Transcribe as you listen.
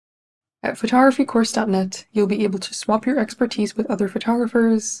At photographycourse.net, you'll be able to swap your expertise with other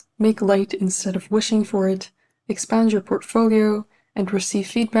photographers, make light instead of wishing for it, expand your portfolio, and receive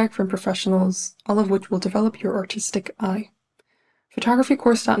feedback from professionals, all of which will develop your artistic eye.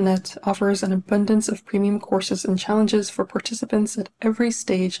 Photographycourse.net offers an abundance of premium courses and challenges for participants at every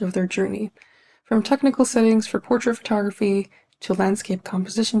stage of their journey, from technical settings for portrait photography to landscape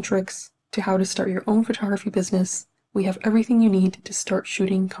composition tricks to how to start your own photography business. We have everything you need to start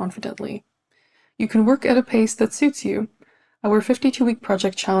shooting confidently. You can work at a pace that suits you. Our 52-week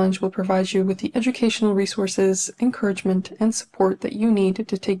project challenge will provide you with the educational resources, encouragement, and support that you need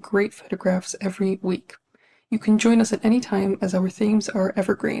to take great photographs every week. You can join us at any time as our themes are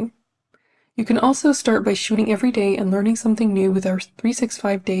evergreen. You can also start by shooting every day and learning something new with our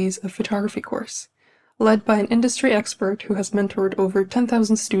 365 Days of Photography course. Led by an industry expert who has mentored over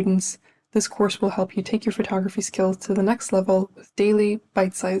 10,000 students, this course will help you take your photography skills to the next level with daily,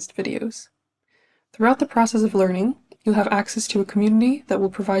 bite-sized videos. Throughout the process of learning, you'll have access to a community that will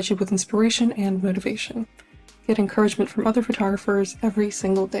provide you with inspiration and motivation. Get encouragement from other photographers every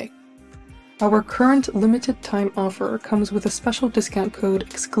single day. Our current limited time offer comes with a special discount code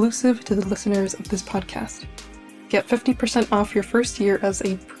exclusive to the listeners of this podcast. Get 50% off your first year as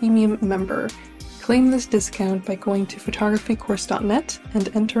a premium member. Claim this discount by going to photographycourse.net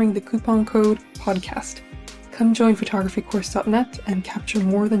and entering the coupon code PODCAST. Come join photographycourse.net and capture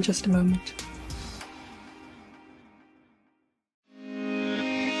more than just a moment.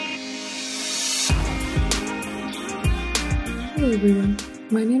 Hello everyone,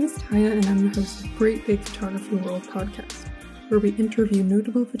 my name is Taya and I'm the host of Great Big Photography World podcast, where we interview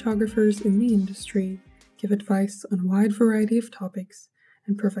notable photographers in the industry, give advice on a wide variety of topics,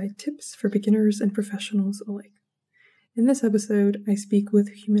 and provide tips for beginners and professionals alike. In this episode, I speak with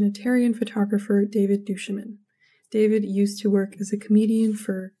humanitarian photographer David duChemin. David used to work as a comedian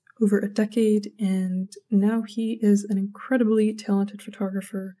for over a decade, and now he is an incredibly talented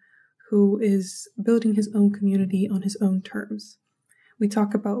photographer who is building his own community on his own terms. We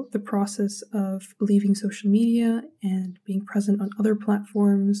talk about the process of leaving social media and being present on other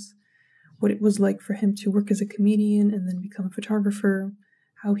platforms, what it was like for him to work as a comedian and then become a photographer,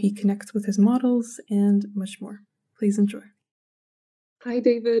 how he connects with his models, and much more. Please enjoy. Hi,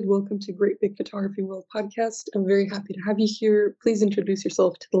 David. Welcome to Great Big Photography World podcast. I'm very happy to have you here. Please introduce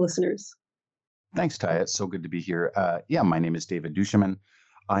yourself to the listeners. Thanks, Ty. It's so good to be here. My name is David duChemin.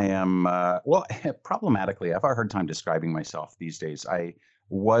 I am, problematically, I have a hard time describing myself these days. I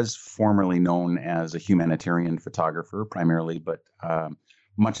was formerly known as a humanitarian photographer primarily, but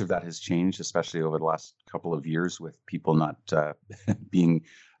much of that has changed, especially over the last couple of years with people not being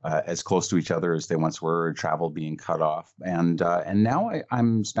as close to each other as they once were, or travel being cut off. And now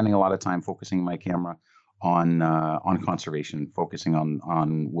I'm spending a lot of time focusing my camera on conservation, focusing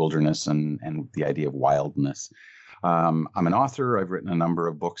on wilderness and the idea of wildness. I'm an author. I've written a number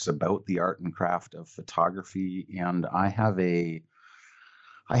of books about the art and craft of photography, and I have a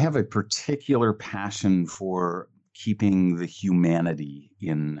particular passion for keeping the humanity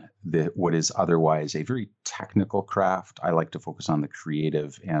in what is otherwise a very technical craft. I like to focus on the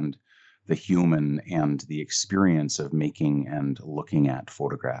creative and the human and the experience of making and looking at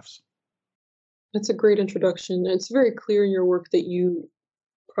photographs. That's a great introduction. It's very clear in your work that you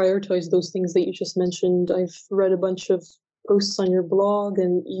prioritize those things that you just mentioned. I've read a bunch of posts on your blog,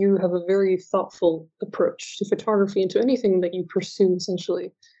 and you have a very thoughtful approach to photography and to anything that you pursue,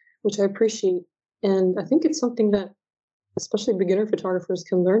 essentially, which I appreciate. And I think it's something that especially beginner photographers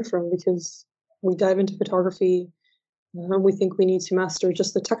can learn from, because we dive into photography, we think we need to master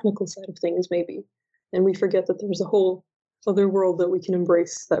just the technical side of things, maybe. And we forget that there's a whole other world that we can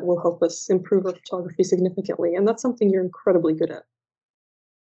embrace that will help us improve our photography significantly. And that's something you're incredibly good at.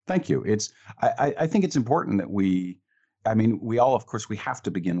 Thank you. I think it's important that we all, of course, we have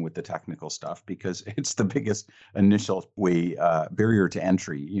to begin with the technical stuff because it's the biggest initial barrier to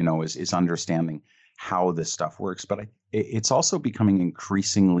entry, is understanding how this stuff works. But it's also becoming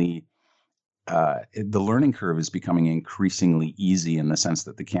increasingly, the learning curve is becoming increasingly easy in the sense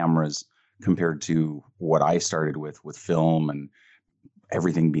that the cameras, compared to what I started with film and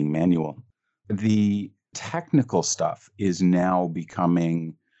everything being manual, the technical stuff is now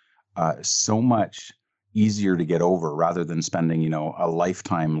becoming so much easier to get over rather than spending, a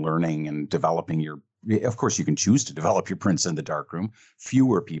lifetime learning and developing of course, you can choose to develop your prints in the darkroom.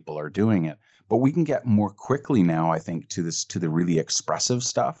 Fewer people are doing it, but we can get more quickly now, I think, to the really expressive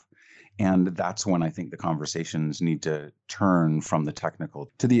stuff. And that's when I think the conversations need to turn from the technical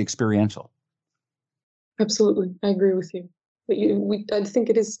to the experiential. Absolutely. I agree with you. But I think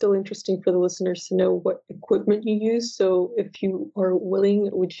it is still interesting for the listeners to know what equipment you use. So if you are willing,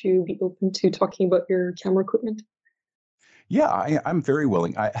 would you be open to talking about your camera equipment? Yeah, I'm very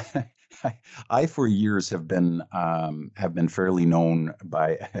willing. I, I for years have been fairly known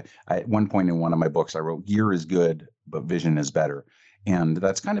by. At one point in one of my books, I wrote, "Gear is good, but vision is better," and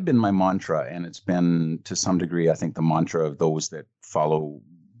that's kind of been my mantra. And it's been to some degree, I think, the mantra of those that follow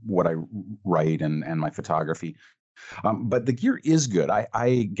what I write and my photography. But the gear is good.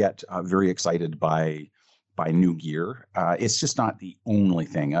 I get very excited by new gear. It's just not the only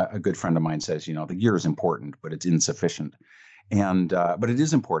thing. A good friend of mine says, the gear is important, but it's insufficient. And but it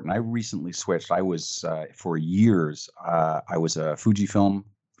is important. I recently switched. I was for years. I was a Fujifilm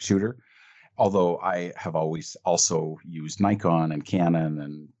shooter, although I have always also used Nikon and Canon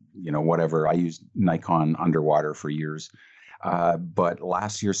and whatever. I used Nikon underwater for years. But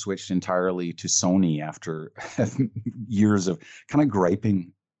last year switched entirely to Sony after years of kind of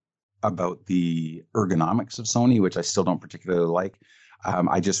griping about the ergonomics of Sony, which I still don't particularly like.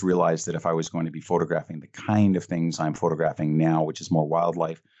 I just realized that if I was going to be photographing the kind of things I'm photographing now, which is more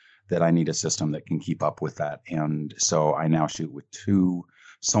wildlife, that I need a system that can keep up with that. And so I now shoot with two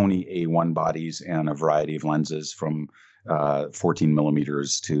Sony A1 bodies and a variety of lenses from 14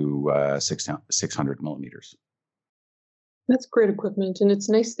 millimeters to 600 millimeters. That's great equipment, and it's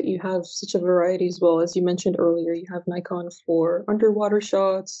nice that you have such a variety as well. As you mentioned earlier, you have Nikon for underwater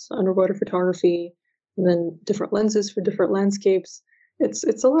shots, underwater photography, and then different lenses for different landscapes.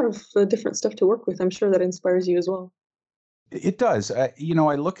 It's a lot of different stuff to work with. I'm sure that inspires you as well. It does. I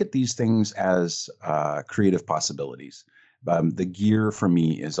look at these things as creative possibilities. The gear for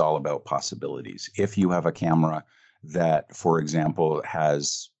me is all about possibilities. If you have a camera that, for example,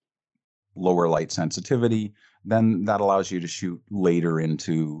 has lower light sensitivity, then that allows you to shoot later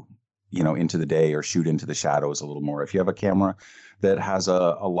into the day or shoot into the shadows a little more. If you have a camera that has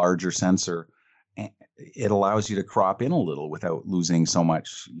a larger sensor, it allows you to crop in a little without losing so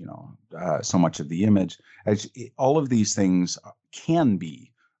much, so much of the image. All of these things can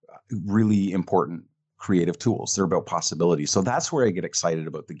be really important creative tools. They're about possibilities. So that's where I get excited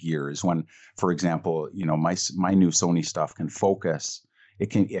about the gear is when, for example, my new Sony stuff can focus.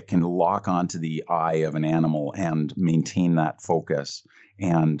 It can lock onto the eye of an animal and maintain that focus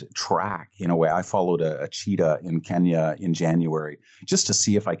and track in a way. I followed a cheetah in Kenya in January just to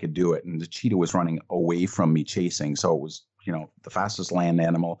see if I could do it. And the cheetah was running away from me chasing. So it was, the fastest land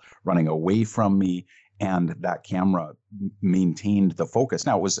animal running away from me. And that camera maintained the focus.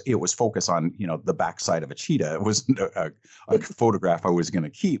 Now it was focus on, the backside of a cheetah. It wasn't a photograph I was going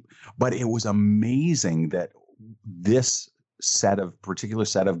to keep, but it was amazing that this particular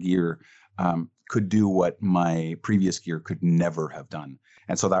set of gear could do what my previous gear could never have done.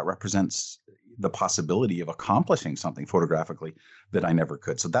 And so that represents the possibility of accomplishing something photographically that I never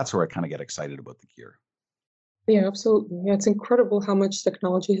could. So that's where I kind of get excited about the gear. Yeah, absolutely. Yeah, it's incredible how much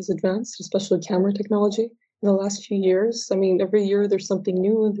technology has advanced, especially camera technology in the last few years. I mean, every year there's something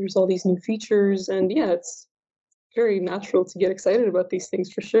new and there's all these new features. And yeah, it's very natural to get excited about these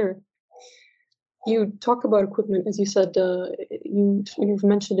things for sure. You talk about equipment, as you said, you've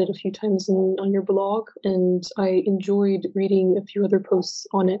mentioned it a few times on your blog, and I enjoyed reading a few other posts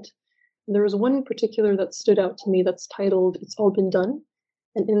on it. There was one in particular that stood out to me that's titled "It's All Been Done."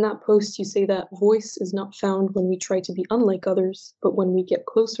 And in that post, you say that voice is not found when we try to be unlike others, but when we get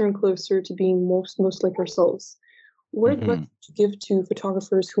closer and closer to being most like ourselves. What advice Mm-hmm. would you give to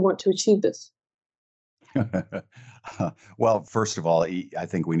photographers who want to achieve this? Well, first of all, I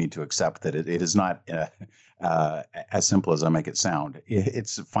think we need to accept that it is not as simple as I make it sound.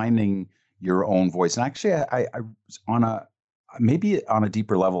 It's finding your own voice. And actually, I on a maybe on a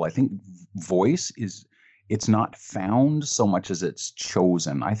deeper level, I think voice it's not found so much as it's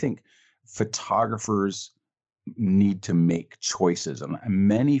chosen. I think photographers need to make choices. And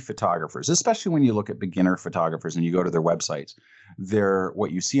many photographers, especially when you look at beginner photographers and you go to their websites,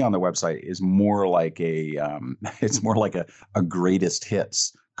 what you see on the website is more like it's more like a greatest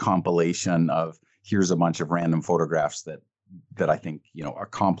hits compilation of here's a bunch of random photographs that I think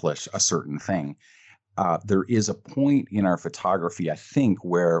accomplish a certain thing. There is a point in our photography, I think,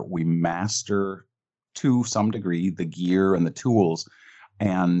 where we master to some degree the gear and the tools,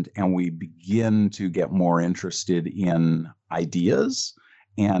 and we begin to get more interested in ideas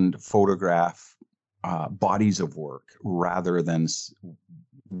and photograph bodies of work rather than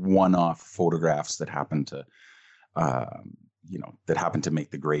one-off photographs that happen to uh,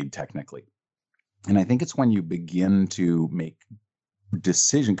 make the grade technically. And I think it's when you begin to make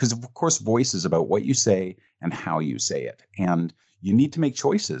decision, because of course voice is about what you say and how you say it, and you need to make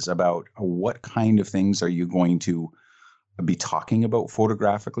choices about what kind of things are you going to be talking about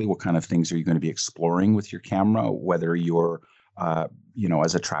photographically? What kind of things are you going to be exploring with your camera? Whether you're,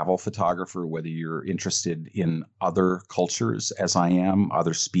 as a travel photographer, whether you're interested in other cultures, as I am,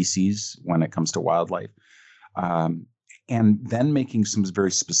 other species when it comes to wildlife, um, and then making some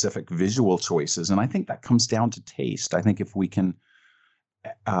very specific visual choices. And I think that comes down to taste. I think if we can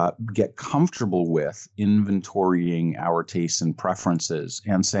get comfortable with inventorying our tastes and preferences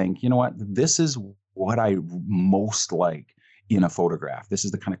and saying, you know what, this is what I most like in a photograph. This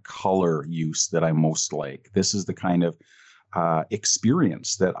is the kind of color use that I most like. This is the kind of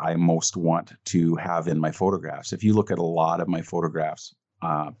experience that I most want to have in my photographs. If you look at a lot of my photographs,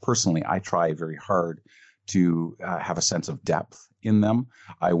 personally, I try very hard to have a sense of depth in them.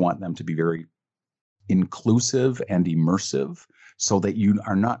 I want them to be very inclusive and immersive so that you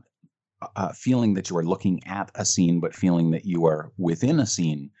are not feeling that you are looking at a scene, but feeling that you are within a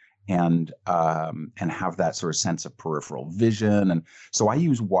scene and have that sort of sense of peripheral vision. And so I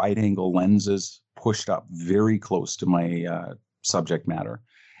use wide angle lenses pushed up very close to my subject matter,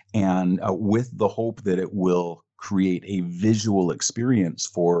 and with the hope that it will create a visual experience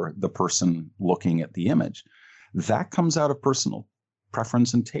for the person looking at the image. That comes out of personal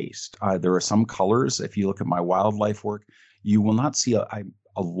preference and taste. There are some colors, if you look at my wildlife work, you will not see a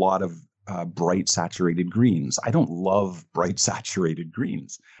lot of bright saturated greens. I don't love bright saturated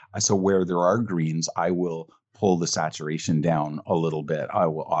greens. So where there are greens, I will pull the saturation down a little bit. I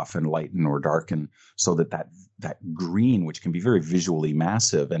will often lighten or darken so that green, which can be very visually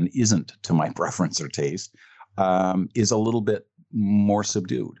massive and isn't to my preference or taste, is a little bit more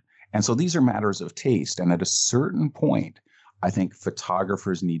subdued. And so these are matters of taste. And at a certain point, I think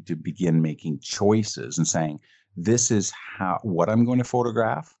photographers need to begin making choices and saying, this is what I'm going to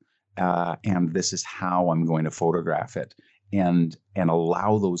photograph, and this is how I'm going to photograph it, and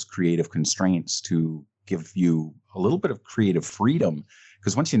allow those creative constraints to give you a little bit of creative freedom.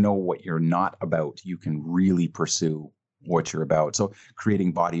 Because once you know what you're not about, you can really pursue what you're about. So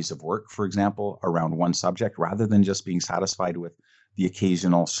creating bodies of work, for example, around one subject, rather than just being satisfied with the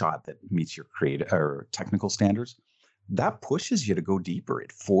occasional shot that meets your creative or technical standards, that pushes you to go deeper.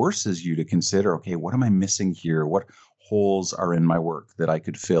 It forces you to consider, okay, what am I missing here? What holes are in my work that I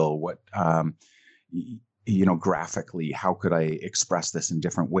could fill? What, graphically, how could I express this in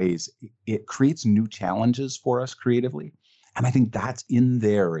different ways? It creates new challenges for us creatively. And I think that's in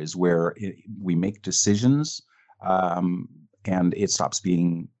there is where we make decisions, and it stops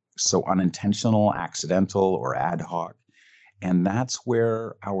being so unintentional, accidental, or ad hoc. And that's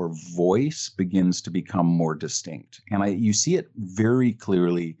where our voice begins to become more distinct. And you see it very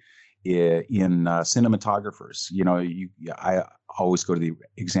clearly in cinematographers. I always go to the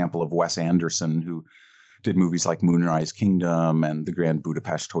example of Wes Anderson, who did movies like Moonrise Kingdom and The Grand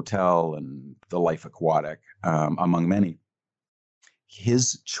Budapest Hotel and The Life Aquatic, among many.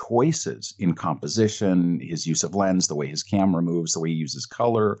 His choices in composition, his use of lens, the way his camera moves, the way he uses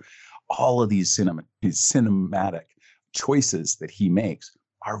color, all of these cinematic choices that he makes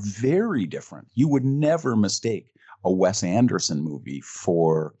are very different. You would never mistake a Wes Anderson movie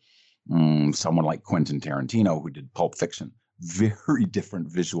for someone like Quentin Tarantino, who did Pulp Fiction. Very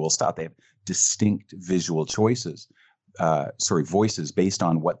different visual style. They have distinct visual choices, voices based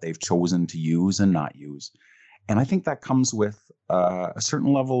on what they've chosen to use and not use. And I think that comes with a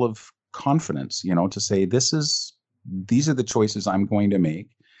certain level of confidence, to say, these are the choices I'm going to make.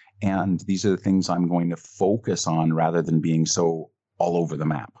 And these are the things I'm going to focus on rather than being so all over the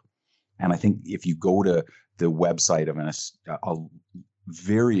map. And I think if you go to the website of a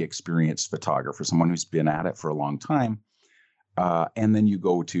very experienced photographer, someone who's been at it for a long time, and then you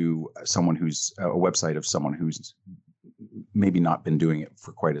go to someone who's a website of someone who's maybe not been doing it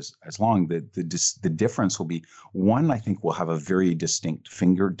for quite as long, the difference will be, one, I think will have a very distinct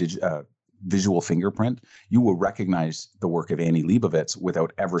visual fingerprint. You will recognize the work of Annie Leibovitz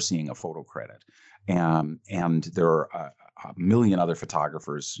without ever seeing a photo credit. And there are a million other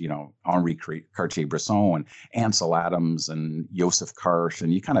photographers, Henri Cartier-Bresson and Ansel Adams and Joseph Karsh,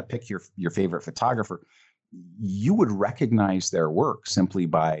 and you kind of pick your favorite photographer. You would recognize their work simply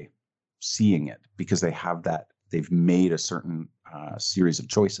by seeing it, because they've made a certain series of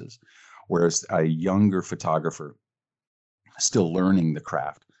choices. Whereas a younger photographer still learning the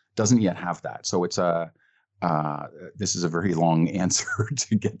craft doesn't yet have that. So it's this is a very long answer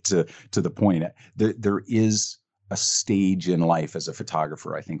to get to the point. There is a stage in life as a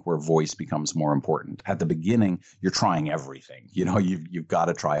photographer, I think, where voice becomes more important. At the beginning, you're trying everything. You've got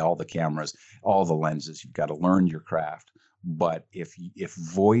to try all the cameras, all the lenses. You've got to learn your craft. But if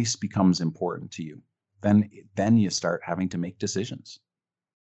voice becomes important to you, then you start having to make decisions.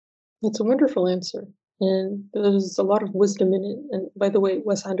 That's a wonderful answer. and there's a lot of wisdom in it. And by the way,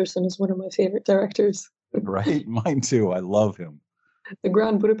 Wes Anderson is one of my favorite directors. Right? Mine too. I love him. The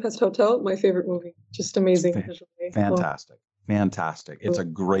Grand Budapest Hotel, my favorite movie. Just It's amazing visually. Oh, fantastic. Fantastic. It's a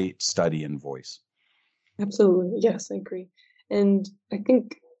great study in voice. absolutely. Yes, I agree. And I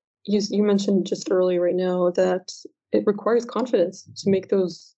think you mentioned just earlier right now that it requires confidence to make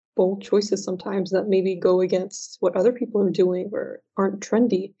those bold choices sometimes that maybe go against what other people are doing or aren't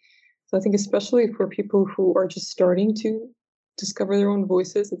trendy. So I think especially for people who are just starting to discover their own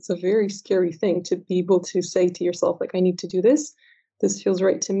voices, it's a very scary thing to be able to say to yourself, like, I need to do this. This feels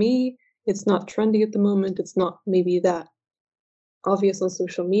right to me. It's not trendy at the moment. It's not maybe that obvious on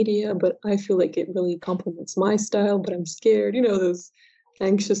social media, but I feel like it really complements my style, but I'm scared, those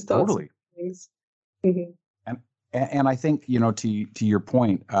anxious thoughts and Totally. things. Mhm. And and I think, to your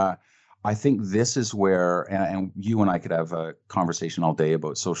point, I think this is where, and you and I could have a conversation all day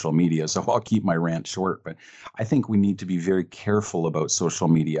about social media, so I'll keep my rant short. But I think we need to be very careful about social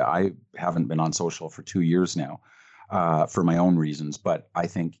media. I haven't been on social for 2 years now, for my own reasons. But I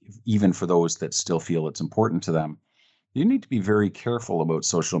think even for those that still feel it's important to them, you need to be very careful about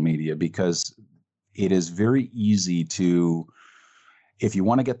social media because it is very easy to, if you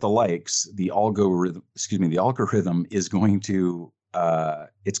want to get the likes, the algorithm is going to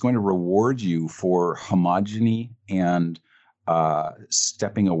it's going to reward you for homogeny and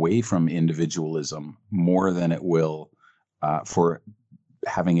stepping away from individualism more than it will for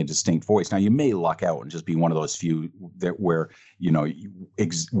having a distinct voice. Now, you may luck out and just be one of those few that where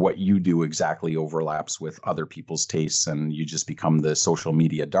what you do exactly overlaps with other people's tastes, and you just become the social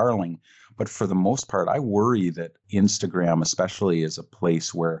media darling. But for the most part, I worry that Instagram, especially, is a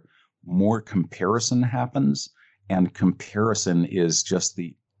place where more comparison happens, and comparison is just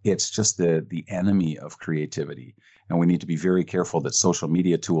the enemy of creativity. And we need to be very careful that social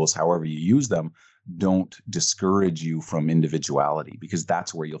media tools, however you use them, don't discourage you from individuality, because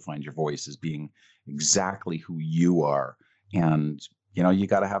that's where you'll find your voice, is being exactly who you are. And you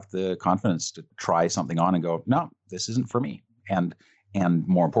got to have the confidence to try something on and go, no, this isn't for me. And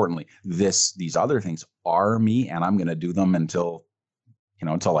more importantly, these other things are me, and I'm going to do them until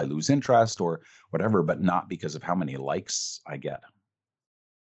I lose interest or whatever, but not because of how many likes I get.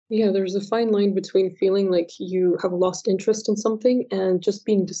 Yeah, there's a fine line between feeling like you have lost interest in something and just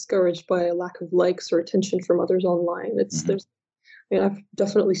being discouraged by a lack of likes or attention from others online. Hmm. I've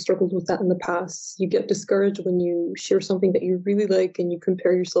definitely struggled with that in the past. You get discouraged when you share something that you really like and you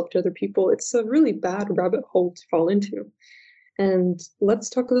compare yourself to other people. It's a really bad rabbit hole to fall into. And let's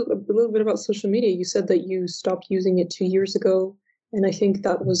talk a little bit about social media. You said that you stopped using it 2 years ago. And I think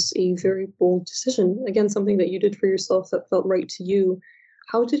that was a very bold decision. Again, something that you did for yourself that felt right to you.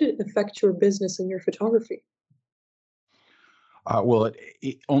 How did it affect your business and your photography? Well,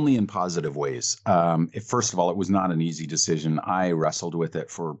 only in positive ways. First of all, it was not an easy decision. I wrestled with it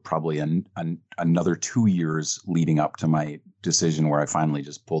for probably another 2 years leading up to my decision, where I finally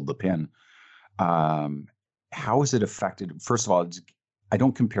just pulled the pin. Um, how has it affected? First of all, I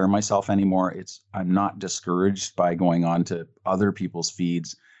don't compare myself anymore. I'm not discouraged by going on to other people's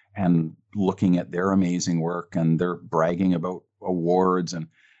feeds and looking at their amazing work, and they're bragging about awards, and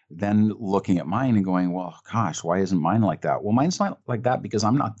then looking at mine and going, well, gosh, why isn't mine like that? Well, mine's not like that because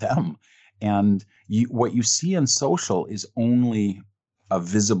I'm not them. And what you see in social is only a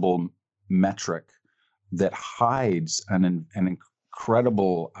visible metric that hides an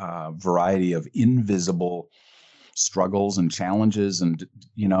incredible variety of invisible struggles and challenges. And,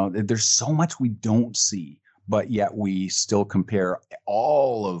 there's so much we don't see, but yet we still compare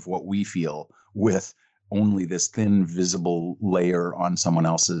all of what we feel with only this thin visible layer on someone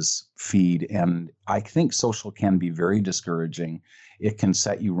else's feed. And I think social can be very discouraging. It can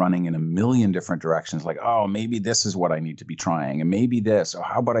set you running in a million different directions, like, oh, maybe this is what I need to be trying, and maybe this, or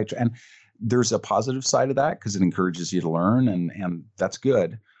how about and there's a positive side of that because it encourages you to learn, and that's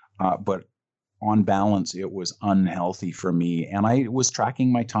good. But on balance, it was unhealthy for me. And I was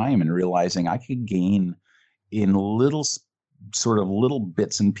tracking my time and realizing I could gain in sort of little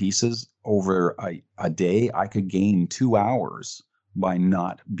bits and pieces over a day. I could gain 2 hours by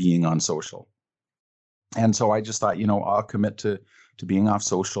not being on social. And so I just thought, I'll commit to being off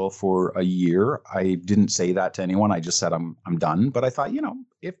social for a year. I didn't say that to anyone. I just said I'm done. But I thought,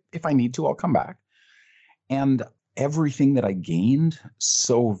 if I need to, I'll come back. And everything that I gained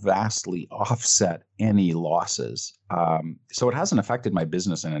so vastly offset any losses. So it hasn't affected my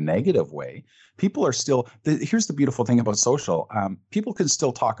business in a negative way. People are still, here's the beautiful thing about social. People can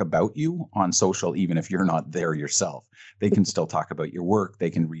still talk about you on social, even if you're not there yourself. They can still talk about your work. They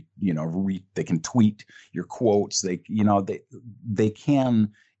can they can tweet your quotes. They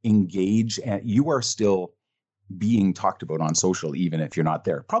can engage, and you are still being talked about on social, even if you're not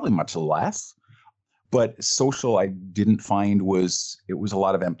there. Probably much less, but social I didn't find it was a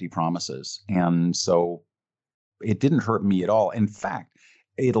lot of empty promises. And so it didn't hurt me at all. In fact,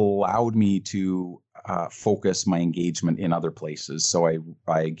 it allowed me to focus my engagement in other places. So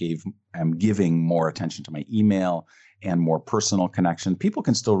I'm giving more attention to my email and more personal connection. People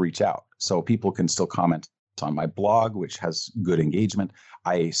can still reach out, so people can still comment on my blog, which has good engagement.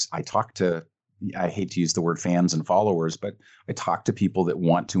 I talk to, I hate to use the word fans and followers, but I talk to people that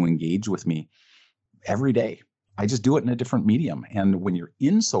want to engage with me every day. I just do it in a different medium. And when you're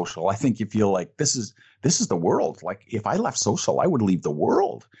in social, I think you feel like this is the world. Like if I left social, I would leave the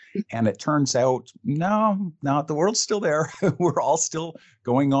world. And it turns out, no, the world's still there. We're all still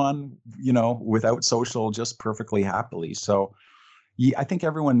going on, without social, just perfectly happily. So yeah, I think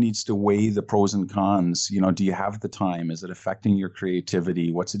everyone needs to weigh the pros and cons. Do you have the time? Is it affecting your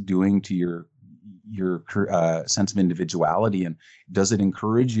creativity? What's it doing to your sense of individuality, and does it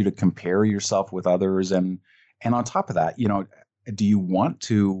encourage you to compare yourself with others? And on top of that, do you want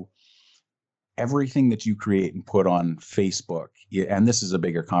to everything that you create and put on Facebook? And this is a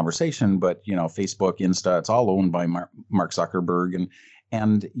bigger conversation, but Facebook, Insta, it's all owned by Mark Zuckerberg,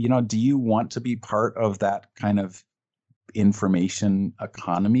 and do you want to be part of that kind of information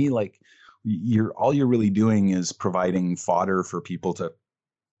economy? Like all you're really doing is providing fodder for people to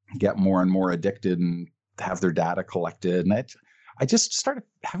get more and more addicted and have their data collected. And I just started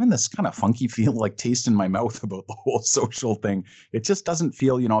having this kind of funky feel, like taste in my mouth about the whole social thing. It just doesn't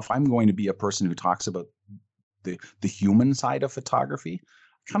feel, if I'm going to be a person who talks about the human side of photography,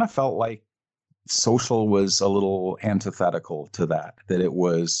 I kind of felt like social was a little antithetical to that it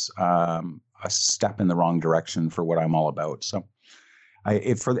was a step in the wrong direction for what I'm all about. So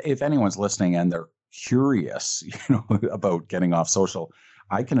if anyone's listening and they're curious, about getting off social,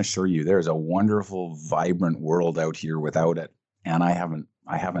 I can assure you there's a wonderful, vibrant world out here without it. And I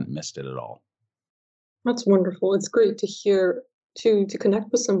haven't missed it at all. That's wonderful. It's great to hear, to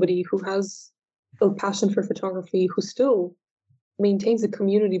connect with somebody who has a passion for photography, who still maintains a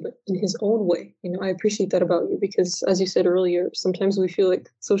community, but in his own way. I appreciate that about you, because as you said earlier, sometimes we feel like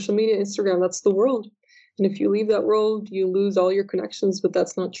social media, Instagram, that's the world. And if you leave that world, you lose all your connections, but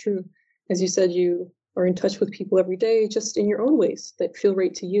that's not true. As you said, you are in touch with people every day, just in your own ways that feel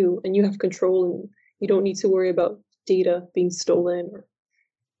right to you, and you have control, and you don't need to worry about data being stolen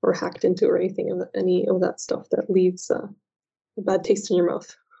or hacked into or any of that stuff that leaves a bad taste in your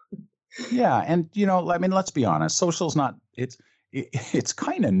mouth. Yeah, and let's be honest, social's not it's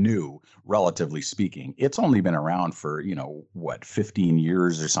kind of new, relatively speaking. It's only been around for 15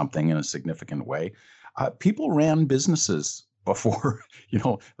 years or something in a significant way. People ran businesses before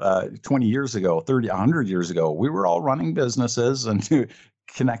 20 years ago, 30, 100 years ago. We were all running businesses and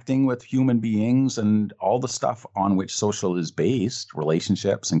connecting with human beings and all the stuff on which social is based,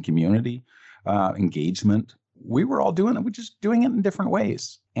 relationships and community, engagement. We were all doing it. We're just doing it in different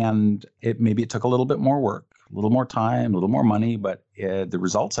ways. And maybe it took a little bit more work, a little more time, a little more money, but the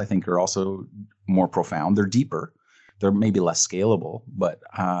results, I think, are also more profound. They're deeper. They're maybe less scalable, but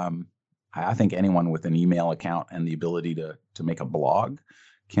I think anyone with an email account and the ability to make a blog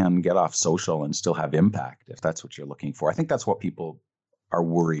can get off social and still have impact, if that's what you're looking for. I think that's what people are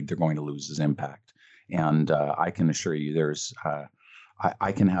worried they're going to lose, is impact. And I can assure you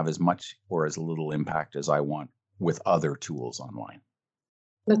I can have as much or as little impact as I want with other tools online.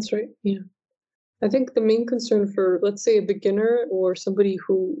 That's right. Yeah. I think the main concern for, let's say, a beginner or somebody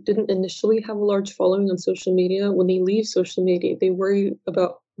who didn't initially have a large following on social media, when they leave social media, they worry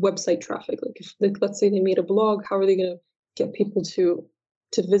about website traffic. Like let's say they made a blog, how are they going to get people to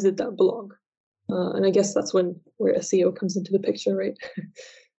visit that blog? And I guess that's where SEO comes into the picture, right?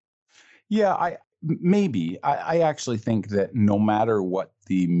 Yeah, I actually think that no matter what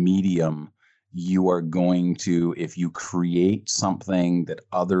the medium, you are going to, if you create something that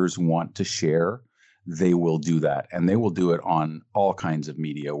others want to share, they will do that. And they will do it on all kinds of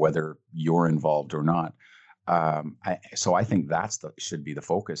media, whether you're involved or not. So I think should be the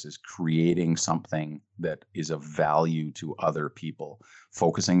focus, is creating something that is of value to other people,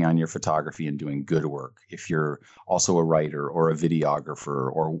 focusing on your photography and doing good work. If you're also a writer or a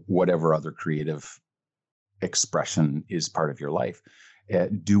videographer or whatever other creative expression is part of your life,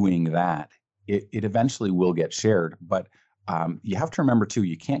 doing that, it eventually will get shared. But you have to remember too,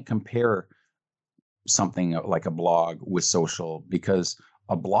 you can't compare something like a blog with social, because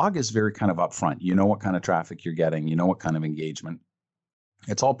a blog is very kind of upfront. You know what kind of traffic you're getting, you know what kind of engagement.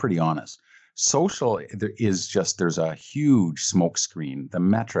 It's all pretty honest. Social, there's a huge smokescreen. The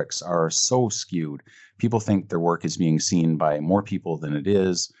metrics are so skewed. People think their work is being seen by more people than it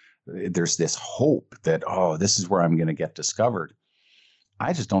is. There's this hope that, oh, this is where I'm going to get discovered.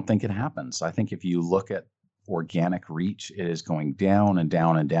 I just don't think it happens. I think if you look at organic reach, it is going down and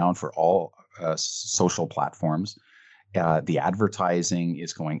down and down for all social platforms. The advertising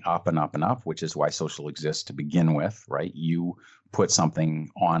is going up and up and up, which is why social exists to begin with, right? You put something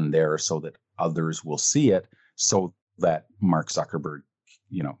on there so that others will see it, so that Mark Zuckerberg,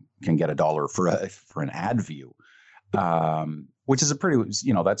 can get $1 for an ad view, which is a pretty,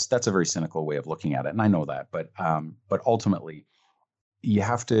 that's a very cynical way of looking at it, and I know that, but ultimately, you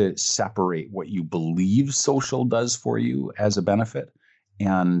have to separate what you believe social does for you as a benefit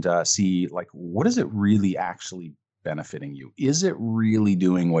and see, like, what is it really actually benefiting you? Is it really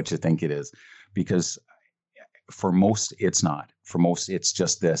doing what you think it is? Because for most, it's not. For most, it's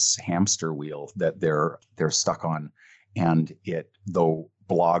just this hamster wheel that they're stuck on. And though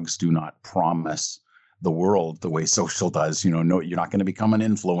blogs do not promise the world the way social does, no, you're not going to become an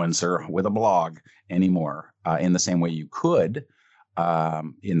influencer with a blog anymore in the same way you could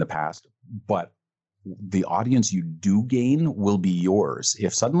in the past. But the audience you do gain will be yours.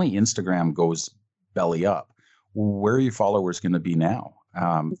 If suddenly Instagram goes belly up, where are your followers going to be now?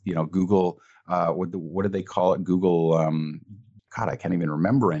 Google, what did they call it? Google, God, I can't even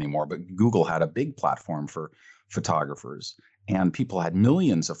remember anymore, but Google had a big platform for photographers and people had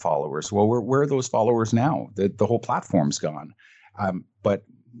millions of followers. Well, where are those followers now? The whole platform's gone. But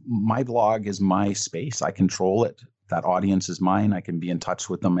my blog is my space. I control it. That audience is mine. I can be in touch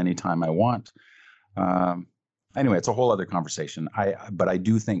with them anytime I want. Anyway, it's a whole other conversation. But I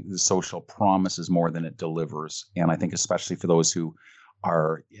do think the social promises more than it delivers. And I think especially for those who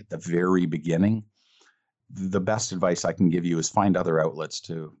are at the very beginning, the best advice I can give you is find other outlets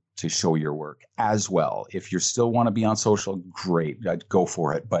to show your work as well. If you still want to be on social, great, go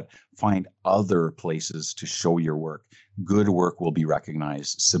for it. But find other places to show your work. Good work will be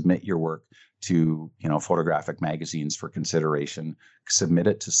recognized. Submit your work to photographic magazines for consideration. Submit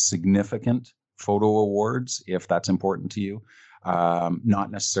it to significant photo awards if that's important to you.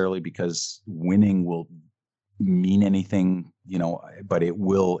 Not necessarily because winning will mean anything, but it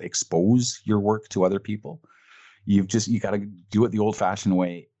will expose your work to other people. You got to do it the old-fashioned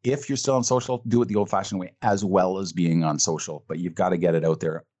way. If you're still on social, do it the old-fashioned way as well as being on social. But you've got to get it out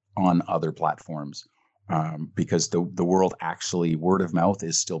there on other platforms. Because the world actually, word of mouth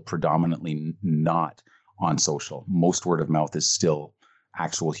is still predominantly not on social. Most word of mouth is still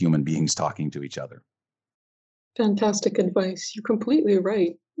actual human beings talking to each other. Fantastic advice. You're completely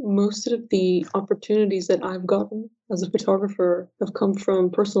right. Most of the opportunities that I've gotten as a photographer have come from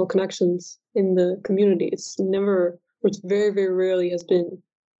personal connections in the community. It's very, very rarely has been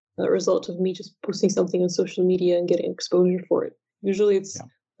a result of me just posting something on social media and getting exposure for it. Usually it's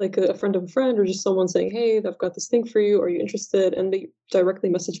like a friend of a friend or just someone saying, hey, I've got this thing for you. Are you interested? And they directly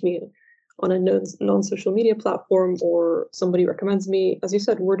message me on a non-social media platform, or somebody recommends me. As you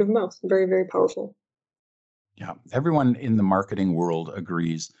said, word of mouth, very, very powerful. Yeah. Everyone in the marketing world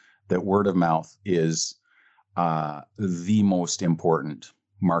agrees that word of mouth is the most important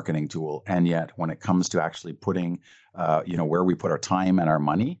marketing tool. And yet when it comes to actually putting, where we put our time and our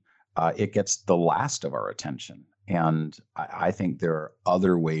money, it gets the last of our attention. And I think there are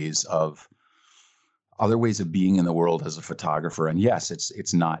other ways of being in the world as a photographer. And yes,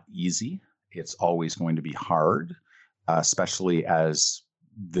 it's not easy. It's always going to be hard, especially as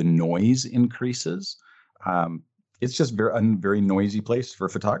the noise increases. It's just a very noisy place for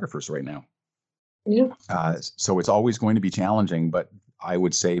photographers right now. Yeah. So it's always going to be challenging, but I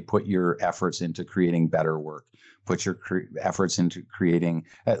would say put your efforts into creating better work. Put your efforts into creating,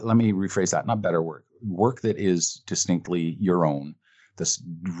 let me rephrase that, not better work that is distinctly your own. This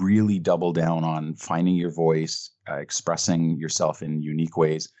really double down on finding your voice, expressing yourself in unique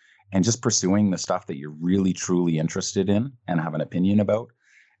ways, and just pursuing the stuff that you're really, truly interested in and have an opinion about.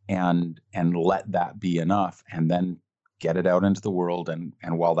 And let that be enough, and then get it out into the world. And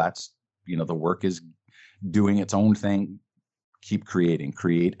while that's, the work is doing its own thing, keep create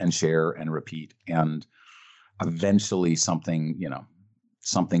and share and repeat. And eventually something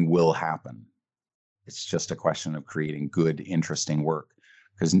will happen. It's just a question of creating good, interesting work.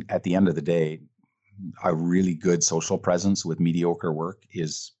 Because at the end of the day, a really good social presence with mediocre work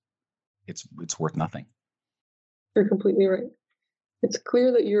it's worth nothing. You're completely right. It's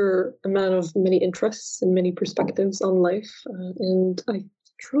clear that you're a man of many interests and many perspectives on life. And I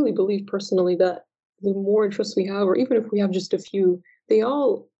truly believe personally that the more interests we have, or even if we have just a few, they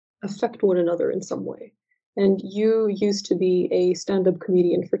all affect one another in some way. And you used to be a stand-up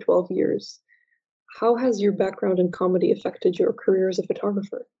comedian for 12 years. How has your background in comedy affected your career as a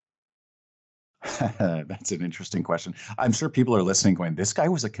photographer? That's an interesting question. I'm sure people are listening going, this guy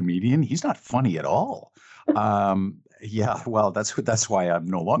was a comedian. He's not funny at all. Yeah, well, that's why I'm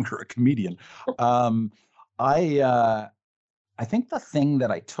no longer a comedian. Um, I I think the thing that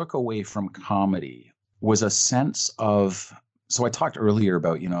I took away from comedy was a sense of, so I talked earlier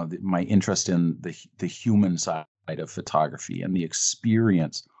about, my interest in the human side of photography and the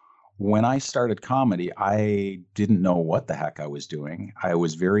experience. When I started comedy, I didn't know what the heck I was doing. I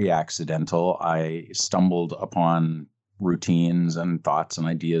was very accidental. I stumbled upon routines and thoughts and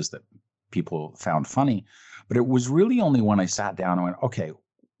ideas that people found funny. But it was really only when I sat down and went, okay,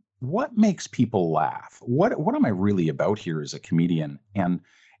 what makes people laugh? What am I really about here as a comedian? And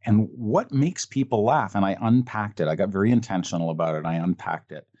what makes people laugh? And I unpacked it. I got very intentional about it. I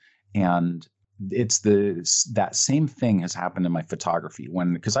unpacked it. And it's that same thing has happened in my photography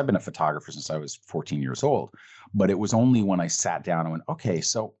because I've been a photographer since I was 14 years old. But it was only when I sat down and went, okay,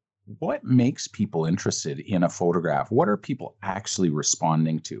 so what makes people interested in a photograph? What are people actually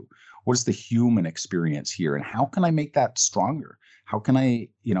responding to? What is the human experience here? And how can I make that stronger? How can I,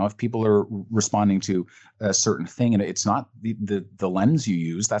 if people are responding to a certain thing and it's not the lens you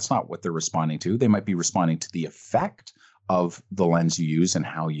use, that's not what they're responding to. They might be responding to the effect of the lens you use and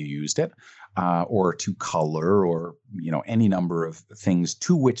how you used it, or to color, or any number of things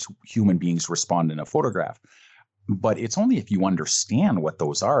to which human beings respond in a photograph. But it's only if you understand what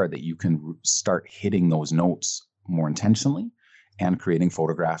those are that you can start hitting those notes more intentionally and creating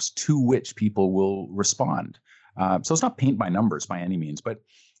photographs to which people will respond. So it's not paint by numbers by any means, but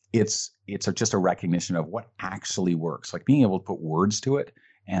it's just a recognition of what actually works, like being able to put words to it.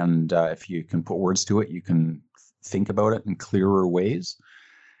 And if you can put words to it, you can think about it in clearer ways.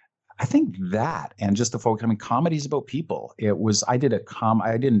 I think that, and just the focus. I mean, comedy is about people. I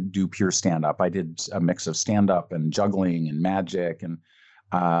didn't do pure stand up. I did a mix of stand up and juggling and magic, and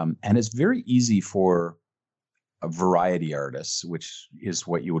it's very easy for a variety artists, which is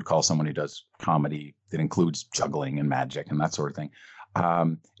what you would call someone who does comedy that includes juggling and magic and that sort of thing.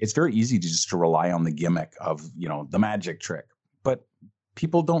 It's very easy to rely on the gimmick of, the magic trick, but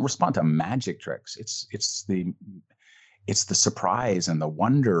people don't respond to magic tricks. It's the surprise and the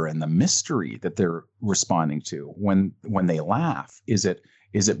wonder and the mystery that they're responding to when they laugh. Is it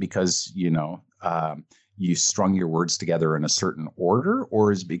because you strung your words together in a certain order,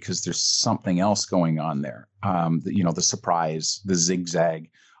 or is it because there's something else going on there? The surprise, the zigzag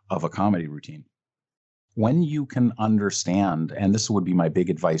of a comedy routine. When you can understand, and this would be my big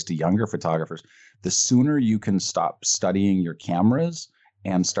advice to younger photographers, the sooner you can stop studying your cameras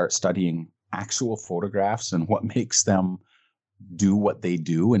and start studying actual photographs and what makes them do what they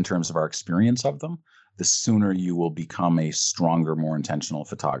do in terms of our experience of them, the sooner you will become a stronger, more intentional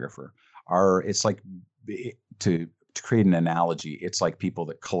photographer. It's like, to create an analogy, it's like people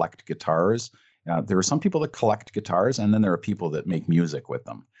that collect guitars. There are some people that collect guitars, and then there are people that make music with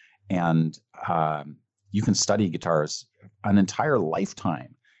them. And you can study guitars an entire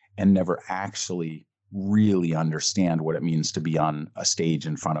lifetime and never actually really understand what it means to be on a stage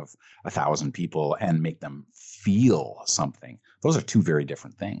in front of 1,000 people and make them feel something. Those are two very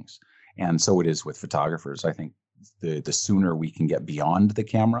different things. And so it is with photographers. I think the sooner we can get beyond the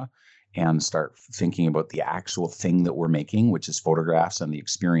camera and start thinking about the actual thing that we're making, which is photographs and the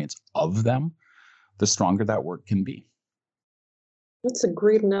experience of them, the stronger that work can be. That's a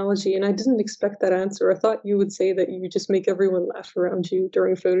great analogy, and I didn't expect that answer. I thought you would say that you just make everyone laugh around you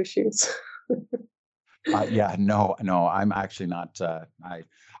during photo shoots. Yeah, no, I'm actually not.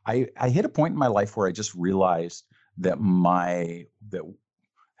 I hit a point in my life where I just realized that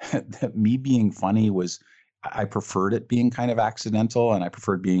that that me being funny was, I preferred it being kind of accidental, and I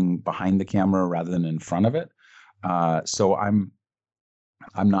preferred being behind the camera rather than in front of it. So I'm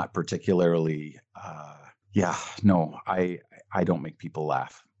not particularly. Yeah, no, I don't make people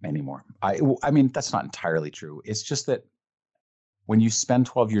laugh anymore. I mean, that's not entirely true. It's just that when you spend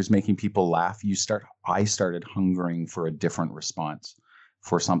 12 years making people laugh, I started hungering for a different response,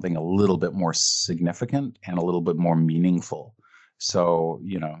 for something a little bit more significant and a little bit more meaningful. So,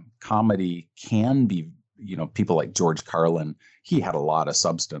 comedy can be, people like George Carlin, he had a lot of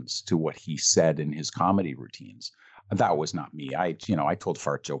substance to what he said in his comedy routines. That was not me. I told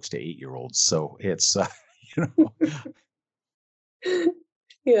fart jokes to 8-year-olds. So it's, you know,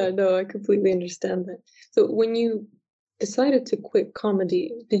 Yeah, no, I completely understand that. So when you decided to quit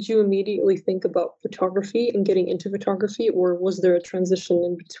comedy, did you immediately think about photography and getting into photography, or was there a transition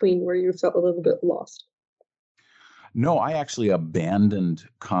in between where you felt a little bit lost? No, I actually abandoned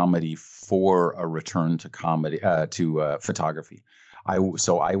comedy for a return to comedy, to photography.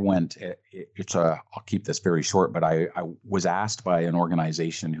 So I went. It's a. I'll keep this very short, but I was asked by an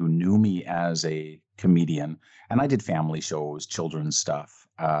organization who knew me as a comedian, and I did family shows, children's stuff,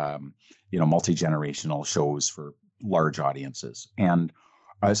 multi-generational shows for large audiences, and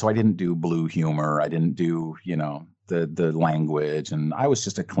so I didn't do blue humor. I didn't do the language, and I was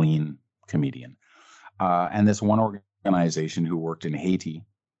just a clean comedian. And this one organization who worked in Haiti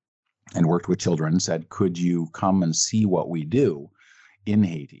and worked with children said, could you come and see what we do in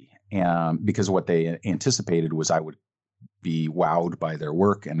Haiti? And because what they anticipated was I would be wowed by their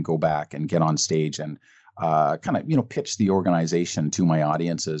work and go back and get on stage and kind of, pitch the organization to my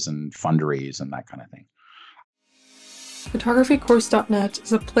audiences and fundraise and that kind of thing. Photographycourse.net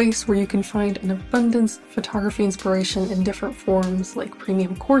is a place where you can find an abundance of photography inspiration in different forms like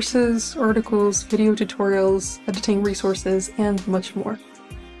premium courses, articles, video tutorials, editing resources, and much more.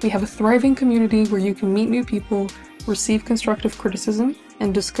 We have a thriving community where you can meet new people, receive constructive criticism,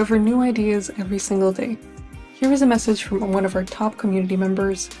 and discover new ideas every single day. Here is a message from one of our top community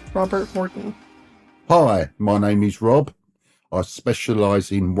members, Robert Morton. Hi, my name is Rob. I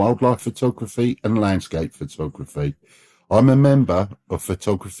specialise in wildlife photography and landscape photography. I'm a member of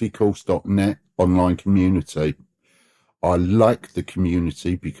photographycourse.net online community. I like the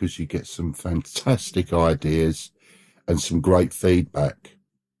community because you get some fantastic ideas and some great feedback.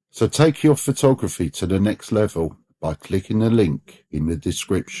 So take your photography to the next level by clicking the link in the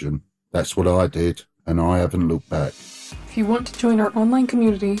description. That's what I did, and I haven't looked back. If you want to join our online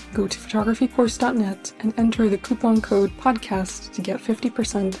community, go to photographycourse.net and enter the coupon code PODCAST to get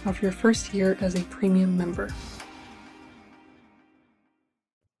 50% off your first year as a premium member.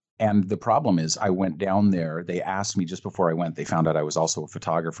 And the problem is I went down there. They asked me just before I went, they found out I was also a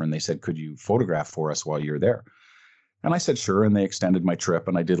photographer, and they said, could you photograph for us while you're there? And I said, sure. And they extended my trip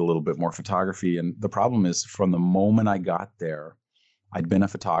and I did a little bit more photography. And the problem is from the moment I got there, I'd been a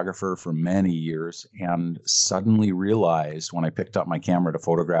photographer for many years and suddenly realized when I picked up my camera to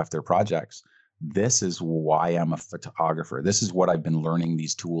photograph their projects, this is why I'm a photographer. This is what I've been learning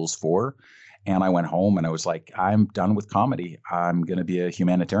these tools for. And I went home and I was like, I'm done with comedy. I'm going to be a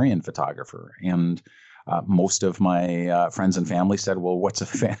humanitarian photographer. And most of my friends and family said, well, what's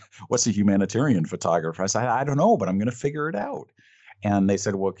a humanitarian photographer? I said, I don't know, but I'm going to figure it out. And they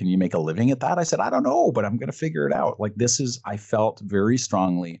said, well, can you make a living at that? I said, I don't know, but I'm going to figure it out. Like I felt very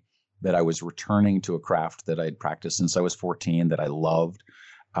strongly that I was returning to a craft that I'd practiced since I was 14, that I loved,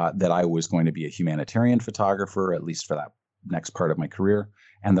 that I was going to be a humanitarian photographer, at least for that next part of my career,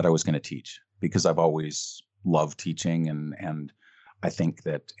 and that I was going to teach because I've always loved teaching. And I think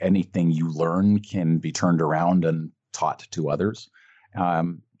that anything you learn can be turned around and taught to others.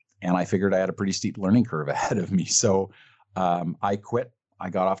 And I figured I had a pretty steep learning curve ahead of me. So I quit. I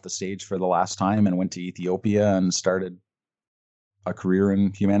got off the stage for the last time and went to Ethiopia and started a career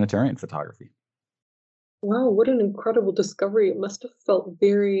in humanitarian photography. Wow, what an incredible discovery. It must have felt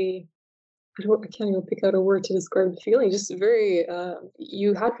very, I can't even pick out a word to describe the feeling. Just very,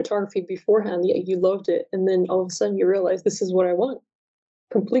 you had photography beforehand, yet you loved it. And then all of a sudden you realize this is what I want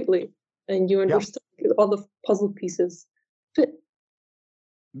completely. And you understood all the puzzle pieces fit.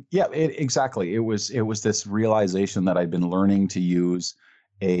 Yeah, exactly. It was this realization that I'd been learning to use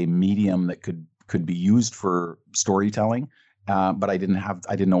a medium that could be used for storytelling, but I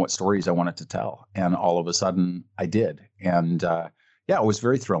didn't know what stories I wanted to tell, and all of a sudden I did, and yeah, it was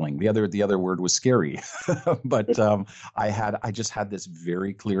very thrilling. The other word was scary, but I just had this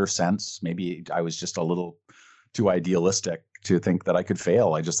very clear sense. Maybe I was just a little too idealistic to think that I could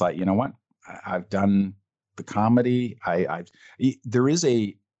fail. I just thought, you know what, I've done the comedy.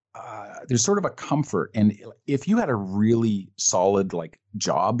 There's sort of a comfort, and if you had a really solid like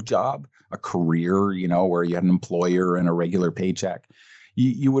job, a career, where you had an employer and a regular paycheck,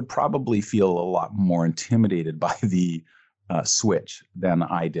 you would probably feel a lot more intimidated by the switch than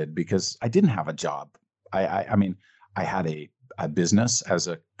I did because I didn't have a job. I mean, I had a business as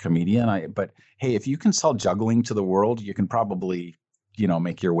a comedian. But hey, if you can sell juggling to the world, you can probably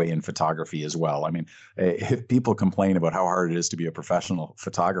make your way in photography as well. I mean, if people complain about how hard it is to be a professional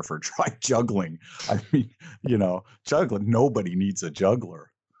photographer, try juggling. I mean, juggling, nobody needs a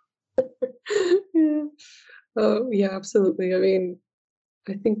juggler. Yeah. Oh, yeah, absolutely. I mean,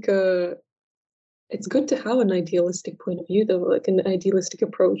 I think it's good to have an idealistic point of view, though, like an idealistic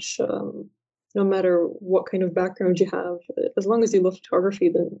approach. No matter what kind of background you have, as long as you love photography,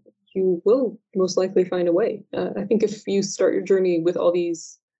 then you will most likely find a way. I think if you start your journey with all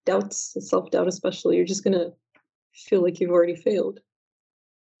these doubts, self-doubt especially, you're just going to feel like you've already failed.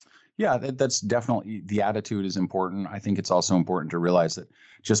 Yeah, that's definitely, the attitude is important. I think it's also important to realize that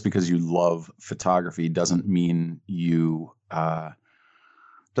just because you love photography doesn't mean you're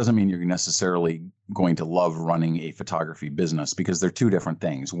necessarily going to love running a photography business, because they're two different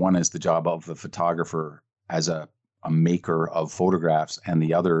things. One is the job of the photographer as a maker of photographs, and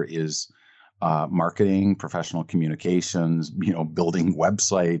the other is marketing, professional communications, building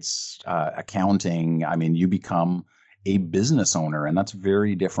websites, accounting. I mean, you become a business owner, and that's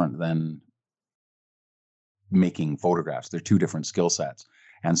very different than making photographs. They're two different skill sets.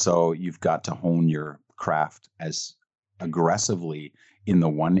 And so you've got to hone your craft as aggressively in the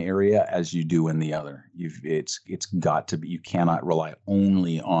one area as you do in the other. It's got to be, you cannot rely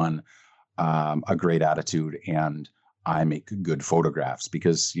only on a great attitude and I make good photographs,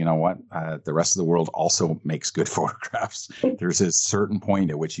 because you know what? The rest of the world also makes good photographs. There's a certain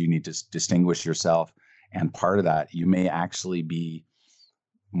point at which you need to distinguish yourself. And part of that, you may actually be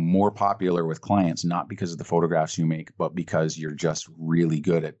more popular with clients, not because of the photographs you make, but because you're just really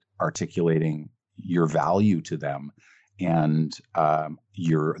good at articulating your value to them, and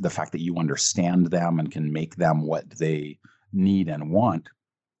the fact that you understand them and can make them what they need and want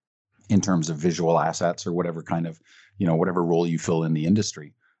in terms of visual assets or whatever kind of, whatever role you fill in the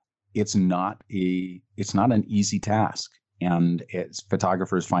industry. It's not an easy task. And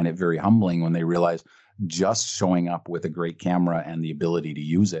photographers find it very humbling when they realize just showing up with a great camera and the ability to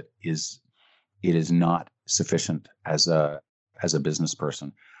use it is not sufficient as a business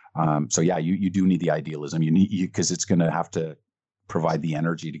person. So yeah, you do need the idealism. You need, because it's going to have to provide the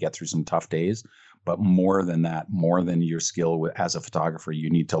energy to get through some tough days. But more than that, more than your skill as a photographer,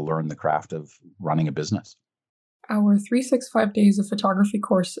 you need to learn the craft of running a business. Our 365 Days of Photography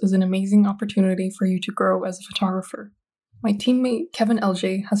course is an amazing opportunity for you to grow as a photographer. My teammate Kevin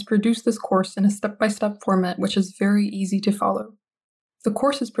LJ has produced this course in a step-by-step format which is very easy to follow. The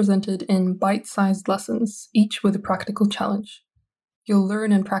course is presented in bite-sized lessons, each with a practical challenge. You'll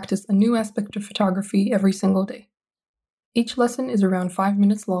learn and practice a new aspect of photography every single day. Each lesson is around 5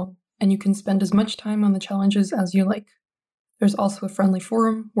 minutes long, and you can spend as much time on the challenges as you like. There's also a friendly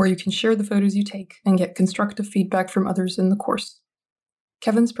forum where you can share the photos you take and get constructive feedback from others in the course.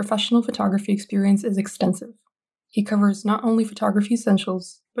 Kevin's professional photography experience is extensive. He covers not only photography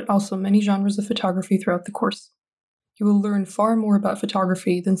essentials, but also many genres of photography throughout the course. You will learn far more about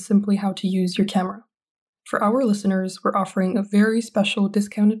photography than simply how to use your camera. For our listeners, we're offering a very special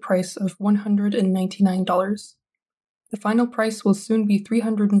discounted price of $199. The final price will soon be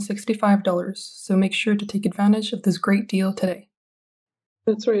 $365, so make sure to take advantage of this great deal today.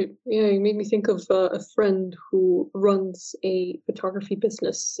 That's right. Yeah, you made me think of a friend who runs a photography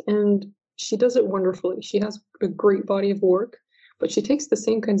business, and she does it wonderfully. She has a great body of work, but she takes the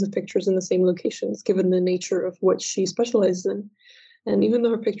same kinds of pictures in the same locations, given the nature of what she specializes in. And even though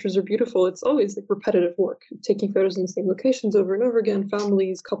her pictures are beautiful, it's always like repetitive work, taking photos in the same locations over and over again,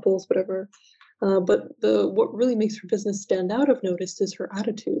 families, couples, whatever. But what really makes her business stand out, I've noticed, is her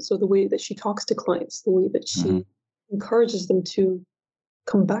attitude. So the way that she talks to clients, the way that she encourages them to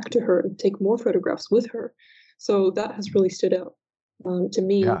come back to her and take more photographs with her. So that has really stood out to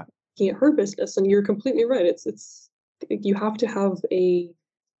me, looking at her business. And you're completely right. It's you have to have an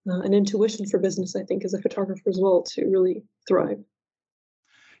intuition for business, I think, as a photographer as well, to really thrive.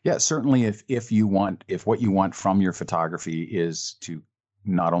 Yeah, certainly. If what you want from your photography is to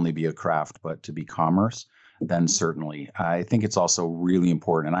not only be a craft, but to be commerce, then certainly. I think it's also really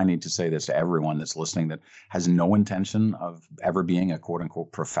important, and I need to say this to everyone that's listening that has no intention of ever being a quote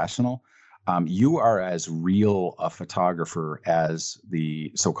unquote professional. You are as real a photographer as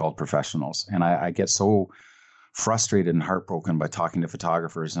the so-called professionals. And I get so frustrated and heartbroken by talking to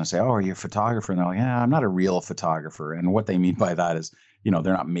photographers, and I say, "Oh, are you a photographer?" And they're like, "Yeah, I'm not a real photographer." And what they mean by that is,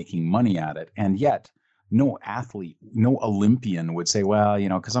 they're not making money at it. And yet no athlete, no Olympian would say, well,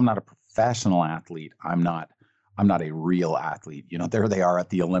 because I'm not a professional athlete, I'm not a real athlete. There they are at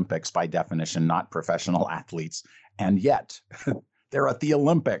the Olympics, by definition, not professional athletes. And yet they're at the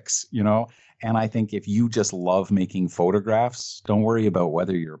Olympics, And I think if you just love making photographs, don't worry about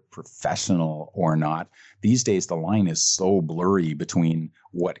whether you're professional or not. These days, the line is so blurry between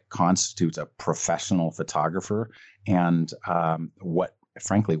what constitutes a professional photographer and what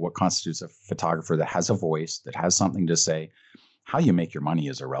constitutes a photographer that has a voice, that has something to say. How you make your money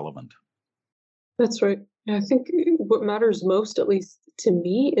is irrelevant. That's right. I think what matters most, at least to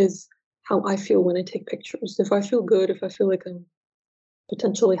me, is how I feel when I take pictures. If I feel good, if I feel like I'm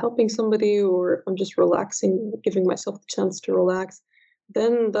potentially helping somebody, or if I'm just relaxing, giving myself the chance to relax,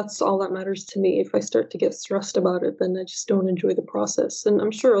 then that's all that matters to me. If I start to get stressed about it, then I just don't enjoy the process. And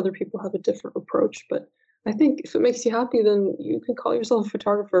I'm sure other people have a different approach, but I think if it makes you happy, then you can call yourself a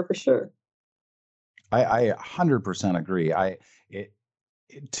photographer for sure. I 100% agree. It,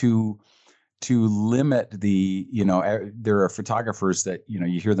 to limit the, there are photographers that,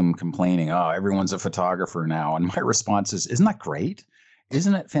 you hear them complaining, oh, everyone's a photographer now. And my response is, isn't that great?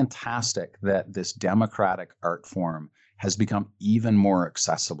 Isn't it fantastic that this democratic art form has become even more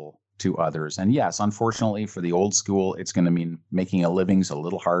accessible to others? And yes, unfortunately for the old school, it's going to mean making a living's a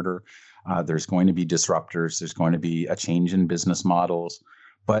little harder. There's going to be disruptors. There's going to be a change in business models.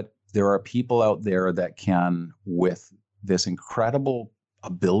 But there are people out there that can, with this incredible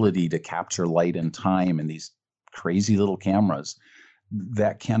ability to capture light and time in these crazy little cameras,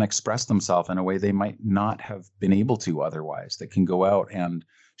 that can express themselves in a way they might not have been able to otherwise, that can go out and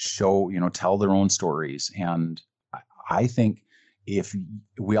show, tell their own stories. And I think if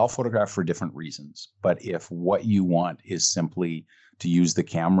we all photograph for different reasons, but if what you want is simply to use the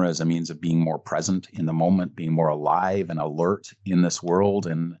camera as a means of being more present in the moment, being more alive and alert in this world,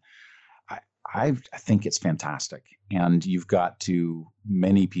 and I think it's fantastic. And you've got to,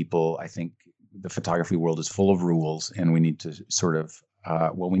 many people, I think the photography world is full of rules, and we need to sort of,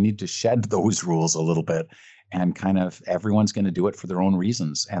 we need to shed those rules a little bit, and kind of everyone's going to do it for their own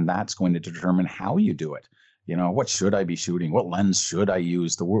reasons. And that's going to determine how you do it. What should I be shooting? What lens should I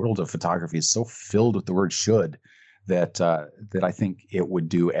use? The world of photography is so filled with the word should that I think it would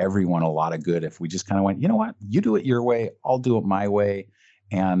do everyone a lot of good if we just kind of went, you know what, you do it your way, I'll do it my way.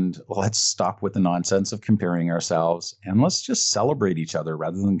 And let's stop with the nonsense of comparing ourselves, and let's just celebrate each other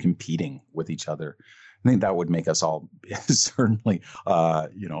rather than competing with each other. I think that would make us all certainly, a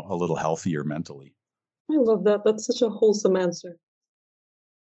little healthier mentally. I love that. That's such a wholesome answer.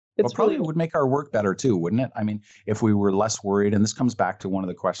 Well, probably would make our work better too, wouldn't it? I mean, if we were less worried, and this comes back to one of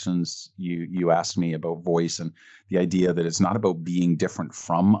the questions you asked me about voice, and the idea that it's not about being different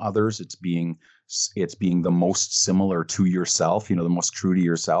from others, it's being the most similar to yourself, the most true to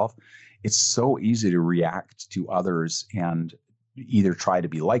yourself. It's so easy to react to others and either try to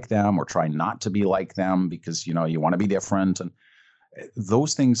be like them or try not to be like them because, you want to be different. And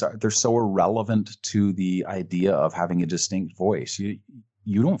those things they're so irrelevant to the idea of having a distinct voice.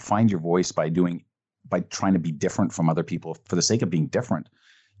 You don't find your voice by trying to be different from other people for the sake of being different.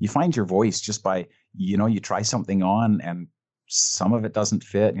 You find your voice just by, you try something on and some of it doesn't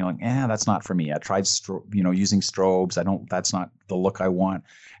fit. And you're like, that's not for me. I tried, using strobes. That's not the look I want.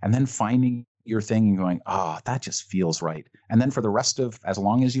 And then finding your thing and going, that just feels right. And then for the rest of, as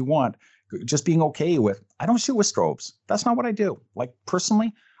long as you want, just being okay with, I don't shoot with strobes. That's not what I do. Like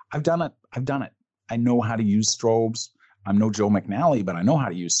personally, I've done it. I know how to use strobes. I'm no Joe McNally, but I know how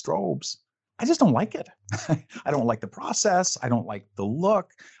to use strobes. I just don't like it. I don't like the process. I don't like the look.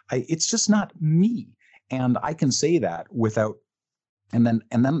 It's just not me. And I can say that without, and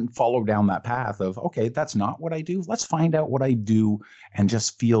then follow down that path of, okay, that's not what I do. Let's find out what I do and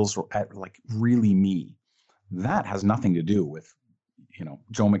just feels like really me. That has nothing to do with,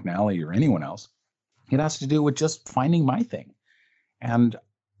 Joe McNally or anyone else. It has to do with just finding my thing. And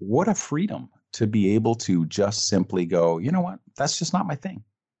what a freedom to be able to just simply go, you know what, that's just not my thing.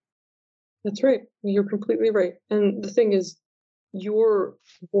 That's right. You're completely right. And the thing is, your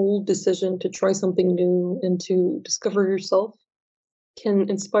bold decision to try something new and to discover yourself can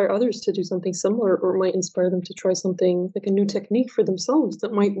inspire others to do something similar, or might inspire them to try something like a new technique for themselves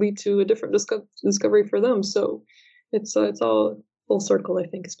that might lead to a different discovery for them. So it's all full circle, I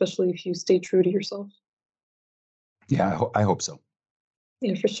think, especially if you stay true to yourself. Yeah, I hope so.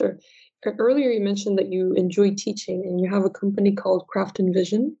 Yeah, for sure. Earlier, you mentioned that you enjoy teaching, and you have a company called Craft and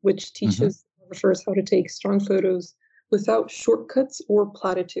Vision, which teaches photographers how to take strong photos without shortcuts or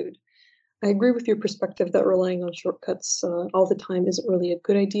platitude. I agree with your perspective that relying on shortcuts all the time isn't really a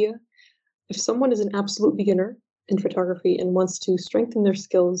good idea. If someone is an absolute beginner in photography and wants to strengthen their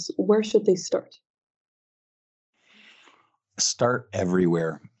skills, where should they start? Start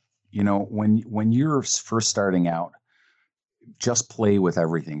everywhere. When you're first starting out, just play with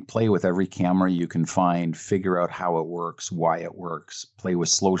everything. Play with every camera you can find, figure out how it works, why it works. Play with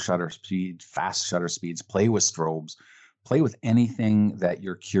slow shutter speed, fast shutter speeds, play with strobes, play with anything that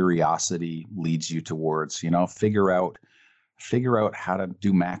your curiosity leads you towards. Figure out how to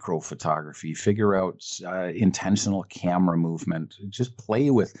do macro photography, figure out intentional camera movement. Just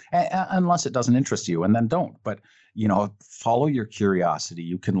play with, unless it doesn't interest you, and then don't. But, follow your curiosity.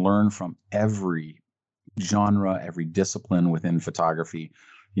 You can learn from every genre, every discipline within photography.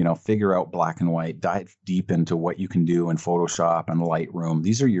 Figure out black and white, dive deep into what you can do in Photoshop and Lightroom.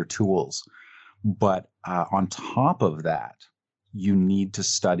 These are your tools. But on top of that, you need to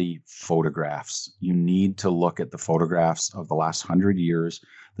study photographs. You need to look at the photographs of the last 100 years,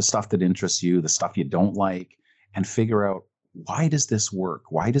 the stuff that interests you, the stuff you don't like, and figure out, why does this work?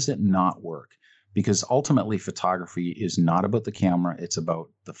 Why does it not work? Because ultimately, photography is not about the camera, it's about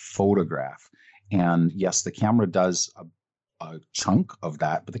the photograph. And yes, the camera does a chunk of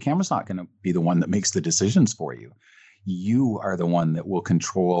that, but the camera's not going to be the one that makes the decisions for you. You are the one that will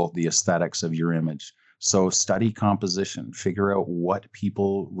control the aesthetics of your image. So study composition, figure out what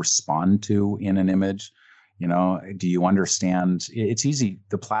people respond to in an image. You know, do you understand? It's easy,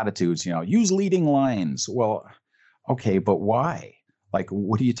 the platitudes, you know, use leading lines. Well, okay, but why? Like,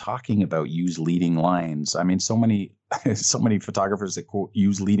 what are you talking about? Use leading lines. I mean, so many, so many photographers that quote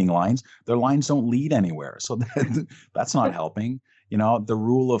use leading lines, their lines don't lead anywhere. So that's not helping. You know, the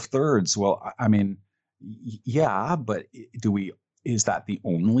rule of thirds. Well, I mean, yeah, but is that the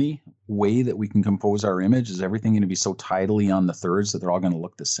only way that we can compose our image? Is everything going to be so tidily on the thirds that they're all going to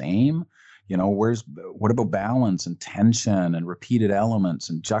look the same? You know, what about balance and tension and repeated elements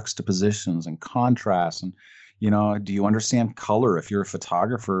and juxtapositions and contrast? And, you know, do you understand color? If you're a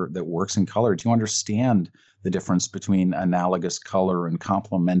photographer that works in color, do you understand the difference between analogous color and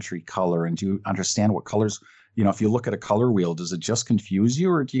complementary color? And do you understand what colors, you know, if you look at a color wheel, does it just confuse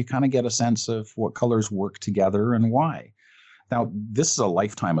you, or do you kind of get a sense of what colors work together and why? Now, this is a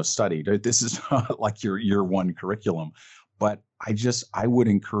lifetime of study. This is not like your year one curriculum, but I would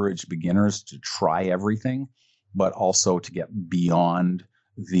encourage beginners to try everything, but also to get beyond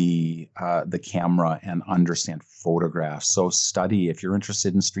the camera and understand photographs. So study, if you're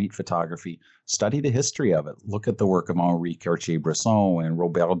interested in street photography, study the history of it. Look at the work of Henri Cartier-Bresson and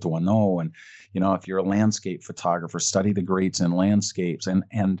Robert Doisneau. And, you know, if you're a landscape photographer, study the greats in landscapes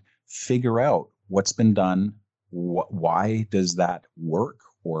and figure out what's been done. Why does that work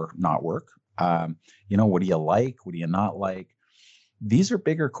or not work? You know, what do you like? What do you not like? These are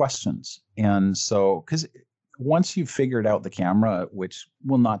bigger questions. And so, because once you've figured out the camera, which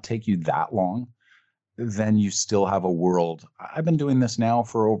will not take you that long, then you still have a world. I've been doing this now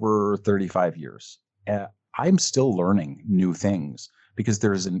for over 35 years. I'm still learning new things because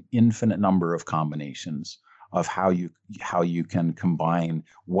there's an infinite number of combinations of how you can combine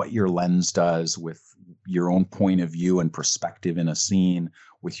what your lens does with your own point of view and perspective in a scene,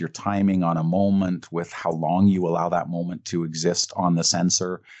 with your timing on a moment, with how long you allow that moment to exist on the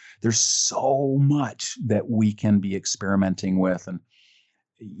sensor. There's so much that we can be experimenting with, and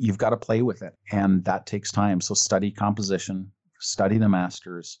you've got to play with it, and that takes time. So study composition, study the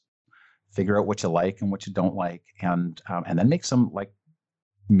masters, figure out what you like and what you don't like, and then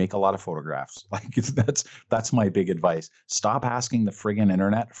make a lot of photographs. Like that's my big advice. Stop asking the friggin'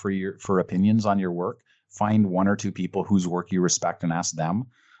 internet for opinions on your work. Find one or two people whose work you respect and ask them,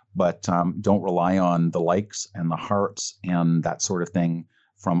 but don't rely on the likes and the hearts and that sort of thing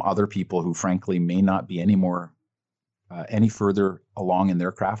from other people who frankly may not be any further along in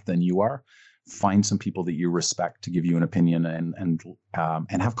their craft than you are. Find some people that you respect to give you an opinion and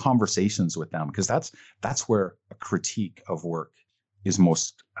have conversations with them, because that's where a critique of work is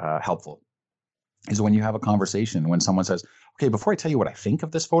most helpful, is when you have a conversation, when someone says, okay, before I tell you what I think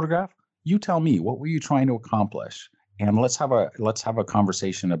of this photograph, you tell me, what were you trying to accomplish? And let's have a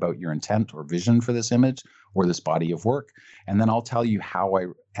conversation about your intent or vision for this image or this body of work. And then I'll tell you how I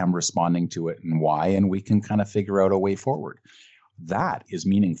am responding to it and why, and we can kind of figure out a way forward. That is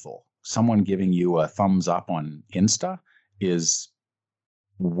meaningful. Someone giving you a thumbs up on Insta is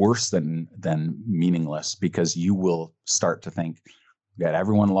worse than meaningless, because you will start to think that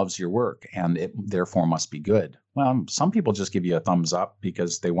everyone loves your work and it therefore must be good. Well, some people just give you a thumbs up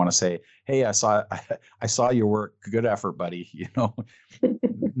because they want to say, hey, I saw your work. Good effort, buddy. You know,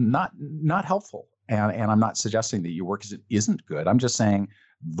 not helpful. And I'm not suggesting that your work isn't good. I'm just saying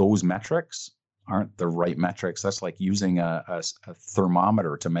those metrics aren't the right metrics. That's like using a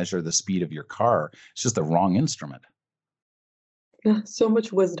thermometer to measure the speed of your car. It's just the wrong instrument. Yeah, so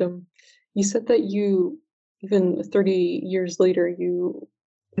much wisdom. You said that even 30 years later,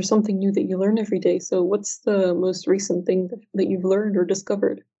 there's something new that you learn every day. So what's the most recent thing that you've learned or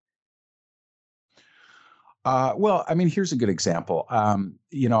discovered? Well, I mean, here's a good example.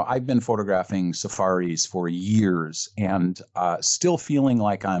 You know, I've been photographing safaris for years and still feeling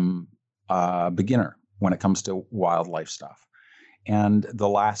like I'm a beginner when it comes to wildlife stuff. And the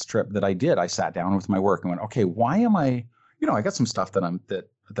last trip that I did, I sat down with my work and went, okay, why am I, you know, I got some stuff that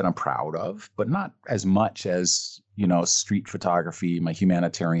I'm proud of, but not as much as, you know, street photography, my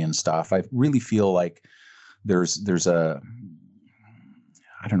humanitarian stuff. I really feel like there's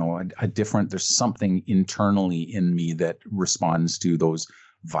I don't know, there's something internally in me that responds to those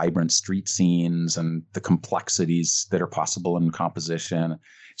vibrant street scenes and the complexities that are possible in composition.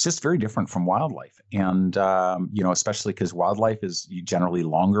 It's just very different from wildlife. And, especially because wildlife is generally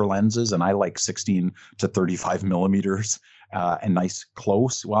longer lenses, and I like 16 to 35 millimeters and nice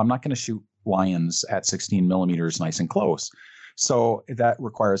close. Well, I'm not going to shoot lions at 16 millimeters nice and close. So that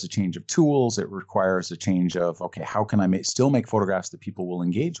requires a change of tools. It requires a change of, okay, how can I still make photographs that people will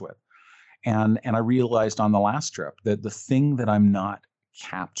engage with? And I realized on the last trip that the thing that I'm not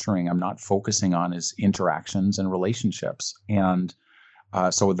capturing, I'm not focusing on, is interactions and relationships. And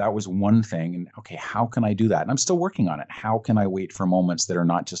so that was one thing. And okay, how can I do that? And I'm still working on it. How can I wait for moments that are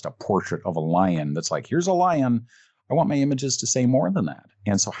not just a portrait of a lion that's like, here's a lion. I want my images to say more than that.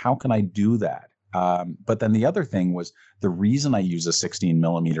 And so how can I do that? But then the other thing was, the reason I use a 16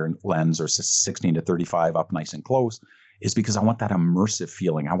 millimeter lens or 16 to 35 up nice and close is because I want that immersive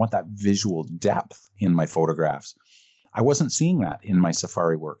feeling. I want that visual depth in my photographs. I wasn't seeing that in my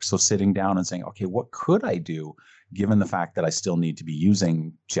safari work. So sitting down and saying, okay, what could I do given the fact that I still need to be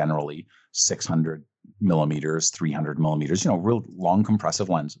using generally 600 millimeters, 300 millimeters, real long compressive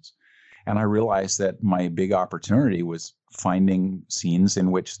lenses. And I realized that my big opportunity was finding scenes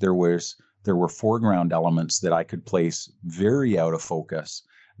in which there were foreground elements that I could place very out of focus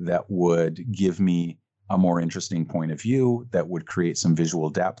that would give me a more interesting point of view, that would create some visual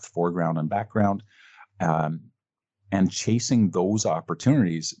depth, foreground and background, and chasing those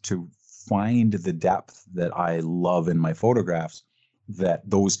opportunities to find the depth that I love in my photographs, that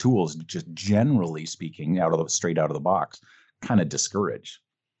those tools, just generally speaking, straight out of the box, kind of discourage.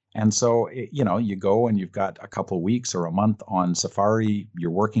 And so, you go and you've got a couple of weeks or a month on safari,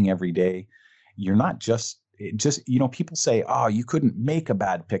 you're working every day. You're not just people say, oh, you couldn't make a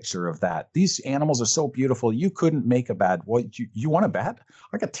bad picture of that. These animals are so beautiful. You couldn't make a bad, well, you want a bad?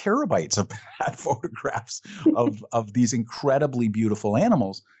 I got terabytes of bad photographs of these incredibly beautiful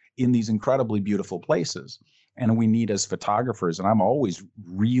animals in these incredibly beautiful places. And we need, as photographers, and I'm always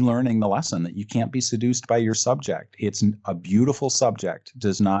relearning the lesson, that you can't be seduced by your subject. It's a beautiful subject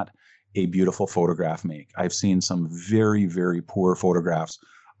does not a beautiful photograph make. I've seen some very, very poor photographs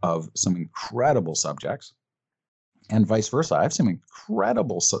of some incredible subjects, and vice versa. I've seen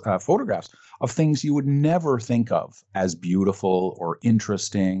incredible photographs of things you would never think of as beautiful or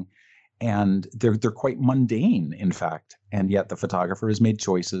interesting, and they're quite mundane, in fact. And yet the photographer has made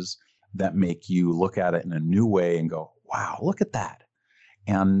choices that make you look at it in a new way and go, wow, look at that.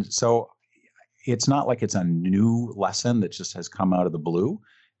 And so it's not like it's a new lesson that just has come out of the blue.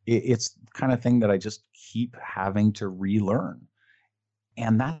 It's the kind of thing that I just keep having to relearn.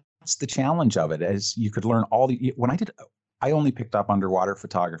 And that's the challenge of it, as you could learn I only picked up underwater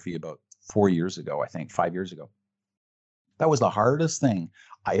photography about 4 years ago, I think 5 years ago. That was the hardest thing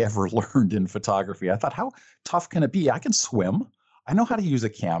I ever learned in photography. I thought, how tough can it be? I can swim. I know how to use a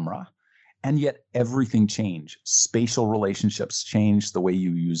camera. And yet everything changed. Spatial relationships changed. The way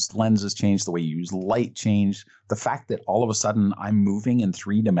you use lenses changed. The way you use light changed. The fact that all of a sudden I'm moving in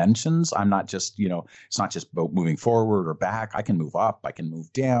 3 dimensions. I'm not just, it's not just about moving forward or back. I can move up. I can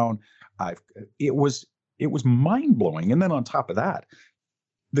move down. It was mind blowing. And then on top of that,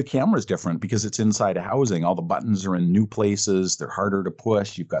 the camera is different because it's inside a housing. All the buttons are in new places. They're harder to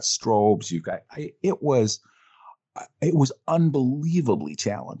push. You've got strobes. It was unbelievably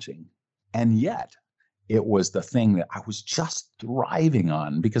challenging. And yet it was the thing that I was just thriving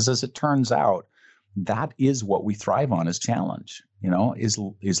on, because as it turns out, that is what we thrive on, is challenge,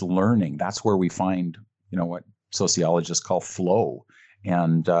 is learning. That's where we find, what sociologists call flow.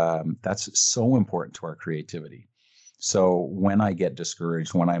 And that's so important to our creativity. So when I get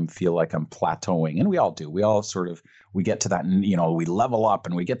discouraged, when I feel like I'm plateauing, and we all do, we get to that, we level up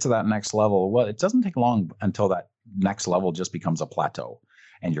and we get to that next level. Well, it doesn't take long until that next level just becomes a plateau.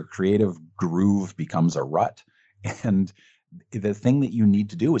 And your creative groove becomes a rut. And the thing that you need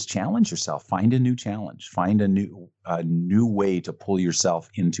to do is challenge yourself. Find a new challenge. Find a new way to pull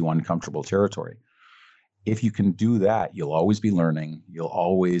yourself into uncomfortable territory. If you can do that, you'll always be learning. You'll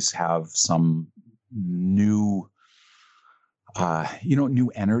always have some new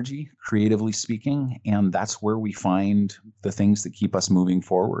energy, creatively speaking. And that's where we find the things that keep us moving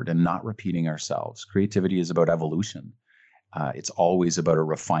forward and not repeating ourselves. Creativity is about evolution. It's always about a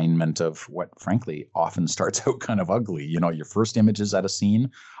refinement of what, frankly, often starts out kind of ugly. Your first images at a scene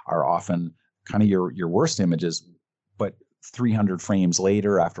are often kind of your worst images, but 300 frames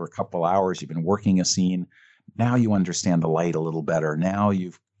later, after a couple hours, you've been working a scene. Now you understand the light a little better. Now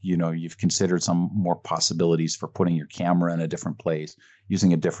you've considered some more possibilities for putting your camera in a different place,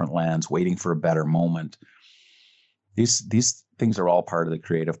 using a different lens, waiting for a better moment. These things are all part of the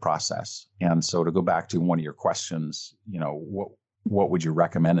creative process. And so to go back to one of your questions, what would you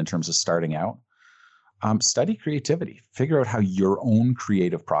recommend in terms of starting out? Study creativity. Figure out how your own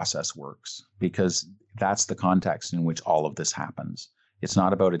creative process works, because that's the context in which all of this happens. It's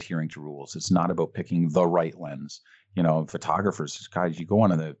not about adhering to rules. It's not about picking the right lens. Photographers, guys, you go on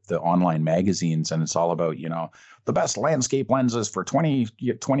the online magazines and it's all about, the best landscape lenses for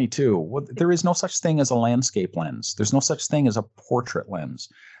 2022. Well, there is no such thing as a landscape lens. There's no such thing as a portrait lens.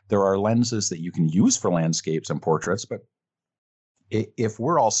 There are lenses that you can use for landscapes and portraits, but if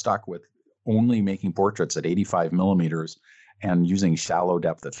we're all stuck with only making portraits at 85 millimeters and using shallow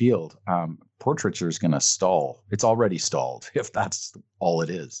depth of field, portraiture is going to stall. It's already stalled if that's all it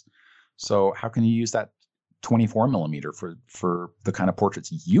is. So how can you use that 24 millimeter for the kind of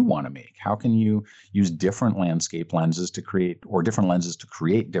portraits you want to make? How can you use different landscape lenses to create, or different lenses to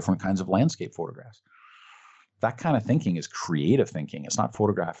create different kinds of landscape photographs? That kind of thinking is creative thinking. It's not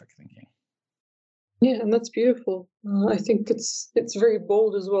photographic thinking. Yeah, and that's beautiful. I think it's very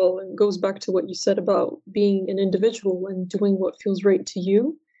bold as well, and goes back to what you said about being an individual and doing what feels right to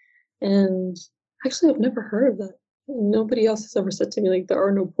you. And actually, I've never heard of that. Nobody else has ever said to me, like, there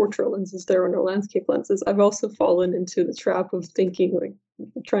are no portrait lenses, there are no landscape lenses. I've also fallen into the trap of thinking, like,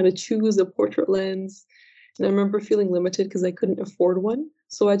 trying to choose a portrait lens. And I remember feeling limited because I couldn't afford one.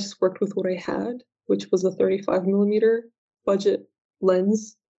 So I just worked with what I had, which was a 35 millimeter budget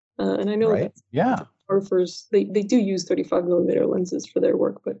lens. And I know that photographers, they do use 35 millimeter lenses for their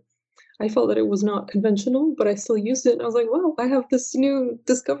work, but I felt that it was not conventional, but I still used it. And I was like, wow, I have this new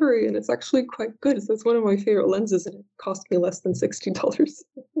discovery and it's actually quite good. So it's one of my favorite lenses and it cost me less than $60.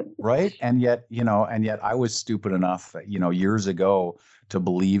 Right. And yet I was stupid enough, years ago to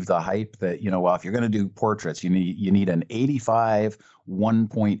believe the hype that, well, if you're going to do portraits, you need an 85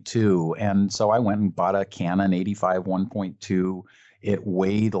 1.2. And so I went and bought a Canon 85 1.2. It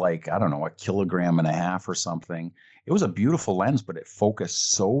weighed like, I don't know, 1.5 kilograms or something. It was a beautiful lens, but it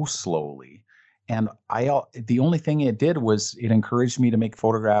focused so slowly. And the only thing it did was it encouraged me to make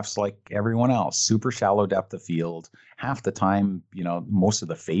photographs like everyone else, super shallow depth of field. Half the time, most of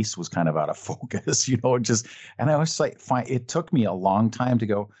the face was kind of out of focus, and I was like, fine. It took me a long time to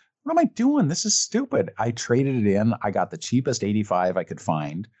go, what am I doing? This is stupid. I traded it in. I got the cheapest 85 I could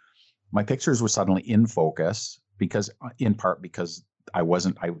find. My pictures were suddenly in focus in part because I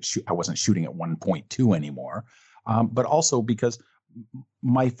wasn't shooting at 1.2 anymore. But also because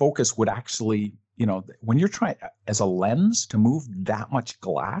my focus would actually, when you're trying as a lens to move that much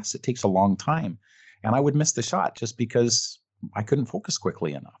glass, it takes a long time. And I would miss the shot just because I couldn't focus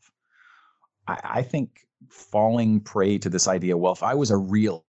quickly enough. I think falling prey to this idea, well, if I was a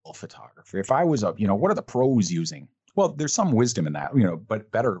real photographer, if I was what are the pros using? Well, there's some wisdom in that,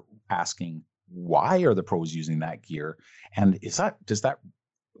 but better asking, why are the pros using that gear? And is that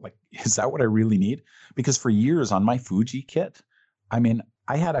what I really need? Because for years on my Fuji kit, I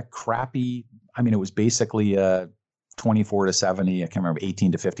had a crappy, it was basically a 24 to 70, I can't remember,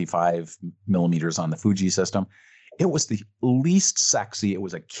 18 to 55 millimeters on the Fuji system. It was the least sexy. It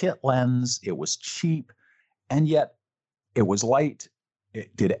was a kit lens. It was cheap. And yet it was light.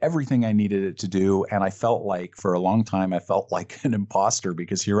 It did everything I needed it to do. And I felt like for a long time, I felt like an imposter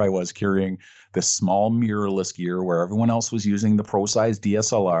because here I was carrying this small mirrorless gear where everyone else was using the pro-size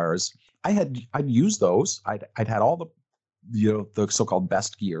DSLRs. I'd used those. I'd had all the so-called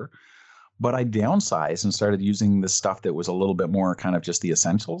best gear, but I downsized and started using the stuff that was a little bit more kind of just the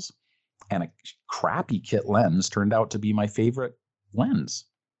essentials. And a crappy kit lens turned out to be my favorite lens.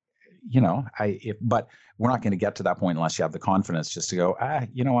 But we're not going to get to that point unless you have the confidence just to go,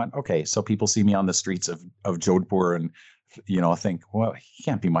 you know what? Okay. So people see me on the streets of Jodhpur and, think, well, he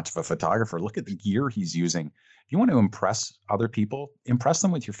can't be much of a photographer. Look at the gear he's using. If you want to impress other people, impress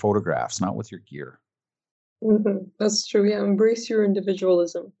them with your photographs, not with your gear. Mm-hmm. That's true. Yeah. Embrace your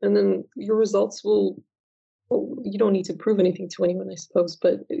individualism and then your results will, well, you don't need to prove anything to anyone, I suppose,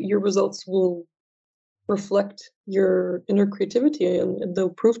 but your results will reflect your inner creativity and they'll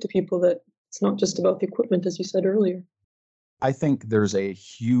prove to people that it's not just about the equipment, as you said earlier. I think there's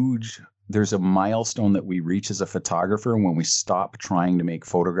a milestone that we reach as a photographer when we stop trying to make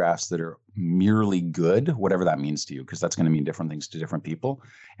photographs that are merely good, whatever that means to you, because that's going to mean different things to different people.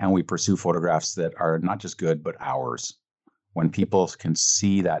 And we pursue photographs that are not just good, but ours. When people can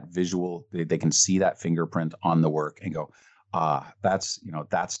see that visual, they can see that fingerprint on the work and go, that's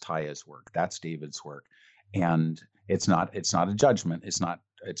Taya's work. That's David's work. And it's not a judgment.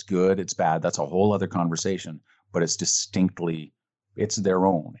 It's good, it's bad. That's a whole other conversation, but it's their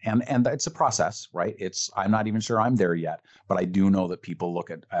own. And it's a process, right? I'm not even sure I'm there yet, but I do know that people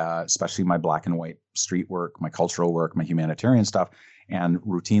look at, especially my black and white street work, my cultural work, my humanitarian stuff, and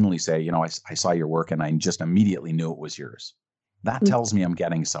routinely say, I saw your work and I just immediately knew it was yours. That tells me I'm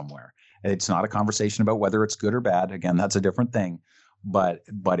getting somewhere. It's not a conversation about whether it's good or bad. Again, that's a different thing. But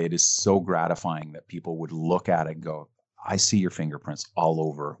it is so gratifying that people would look at it and go, I see your fingerprints all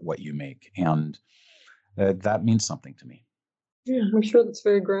over what you make. And that means something to me. Yeah, I'm sure that's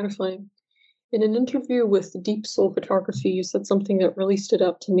very gratifying. In an interview with Deep Soul Photography, you said something that really stood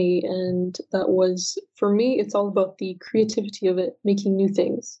out to me, and that was, for me, it's all about the creativity of it, making new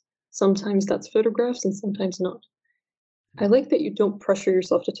things. Sometimes that's photographs and sometimes not. I like that you don't pressure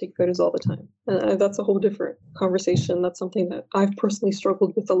yourself to take photos all the time. That's a whole different conversation. That's something that I've personally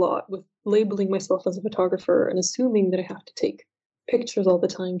struggled with a lot, with labeling myself as a photographer and assuming that I have to take pictures all the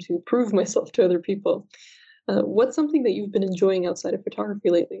time to prove myself to other people. What's something that you've been enjoying outside of photography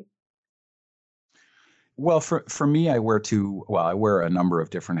lately? Well, for me, I wear a number of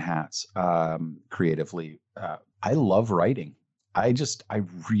different hats creatively. I love writing. I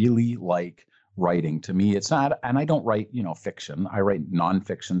really like writing. To me, it's not, and I don't write, fiction. I write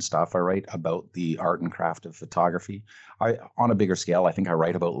nonfiction stuff. I write about the art and craft of photography. On a bigger scale, I think I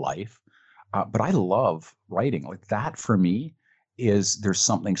write about life. But I love writing. Like that for me there's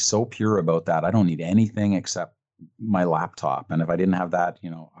something so pure about that. I don't need anything except my laptop. And if I didn't have that,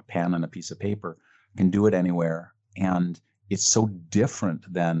 a pen and a piece of paper, I can do it anywhere. And it's so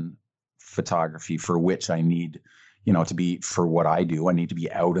different than photography, for which I need, to be, for what I do, I need to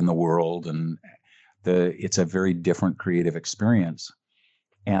be out in the world, and it's a very different creative experience.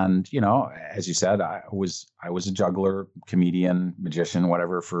 And, as you said, I was a juggler, comedian, magician,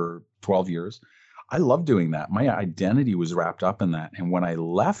 whatever, for 12 years. I love doing that. My identity was wrapped up in that. And when I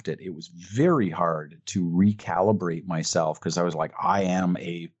left it, it was very hard to recalibrate myself, because I was like, I am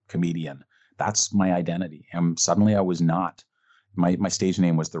a comedian. That's my identity. And suddenly I was not. My stage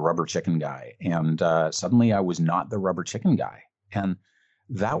name was the Rubber Chicken Guy. And suddenly I was not the Rubber Chicken Guy. And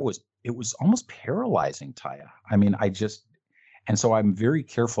it was almost paralyzing, Taya. I mean, and so I'm very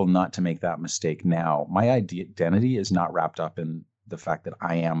careful not to make that mistake now. My identity is not wrapped up in the fact that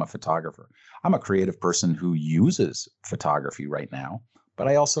I am a photographer. I'm a creative person who uses photography right now, but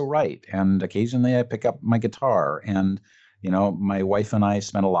I also write, and occasionally I pick up my guitar. And my wife and I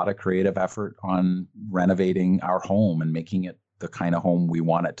spent a lot of creative effort on renovating our home and making it the kind of home we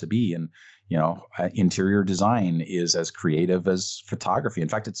want it to be. And interior design is as creative as photography. In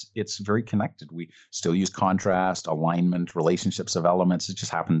fact, it's very connected. We still use contrast, alignment, relationships of elements. It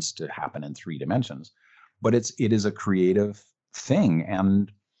just happens to happen in 3 dimensions, but it is a creative thing. And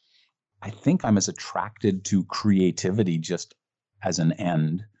I think I'm as attracted to creativity just as an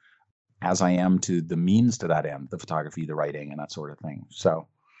end as I am to the means to that end, the photography, the writing, and that sort of thing. So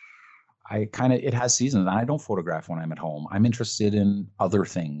it has seasons. And I don't photograph when I'm at home. I'm interested in other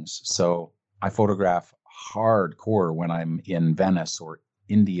things. So I photograph hardcore when I'm in Venice or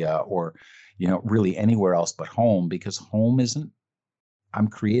India or, really anywhere else but home, because I'm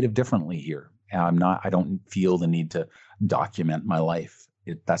creative differently here. And I don't feel the need to document my life.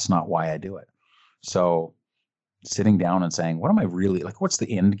 That's not why I do it. So sitting down and saying, what am I really like? What's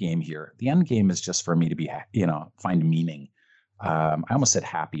the end game here? The end game is just for me to be, find meaning. I almost said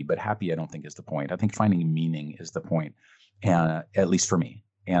happy, but happy I don't think is the point. I think finding meaning is the point, and at least for me.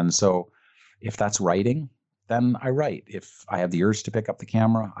 And so if that's writing, then I write. If I have the urge to pick up the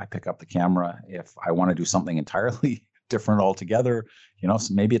camera, I pick up the camera. If I want to do something entirely different altogether,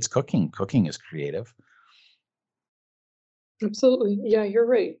 so maybe it's cooking. Cooking is creative. Absolutely. Yeah, you're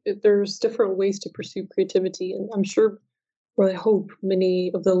right. There's different ways to pursue creativity, and I'm sure, or I hope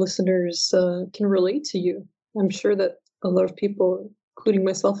many of the listeners can relate to you. I'm sure that a lot of people, including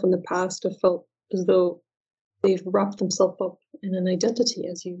myself in the past, have felt as though they've wrapped themselves up in an identity,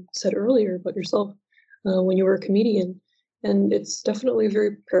 as you said earlier about yourself when you were a comedian. And it's definitely a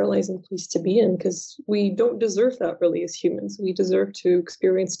very paralyzing place to be in, because we don't deserve that really as humans. We deserve to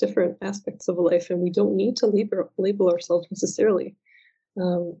experience different aspects of life, and we don't need to label ourselves necessarily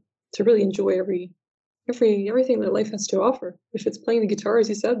to really enjoy everything that life has to offer. If it's playing the guitar, as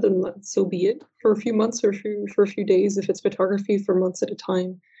you said, then so be it, for a few months or for a few days. If it's photography, for months at a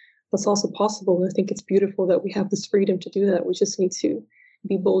time, that's also possible. And I think it's beautiful that we have this freedom to do that. We just need to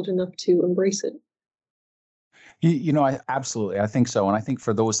be bold enough to embrace it. Absolutely. I think so. And I think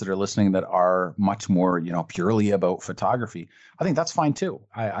for those that are listening that are much more, purely about photography, I think that's fine too.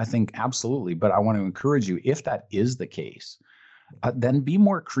 I think absolutely. But I want to encourage you, if that is the case, then be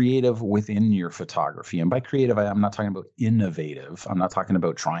more creative within your photography. And by creative, I'm not talking about innovative. I'm not talking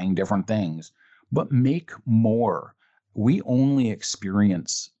about trying different things, but make more. We only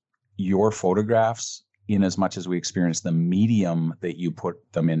experience your photographs in as much as we experience the medium that you put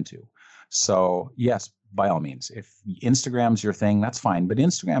them into. So yes, by all means, if Instagram's your thing, that's fine. But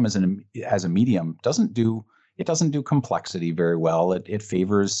Instagram as a medium it doesn't do complexity very well. It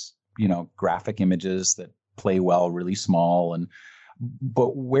favors, graphic images that play well, really small.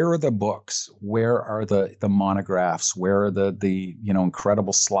 But where are the books? Where are the monographs? Where are the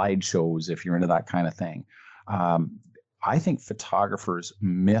incredible slideshows if you're into that kind of thing? I think photographers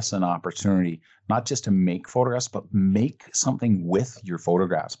miss an opportunity not just to make photographs, but make something with your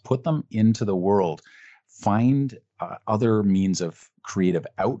photographs. Put them into the world. Find other means of creative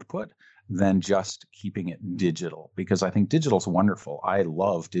output than just keeping it digital, because I think digital's wonderful. I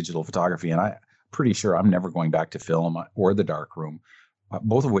love digital photography, and I'm pretty sure I'm never going back to film or the darkroom,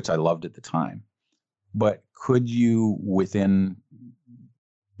 both of which I loved at the time. But could you, within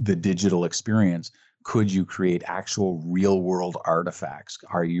the digital experience, could you create actual real world artifacts?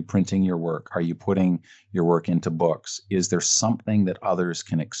 Are you printing your work? Are you putting your work into books? Is there something that others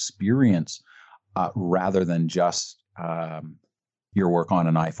can experience rather than just your work on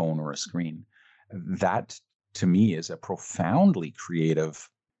an iPhone or a screen? That, to me, is a profoundly creative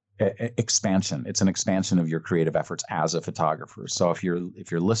expansion. It's an expansion of your creative efforts as a photographer. So if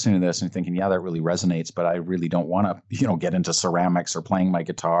you're listening to this and thinking, yeah, that really resonates, but I really don't want to, get into ceramics or playing my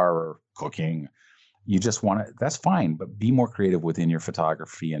guitar or cooking. You just want to, that's fine, but be more creative within your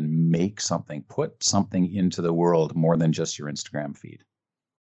photography and make something, put something into the world more than just your Instagram feed.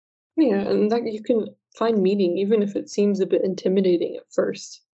 Yeah, and that you can find meaning even if it seems a bit intimidating at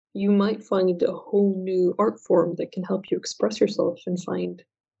first. You might find a whole new art form that can help you express yourself and find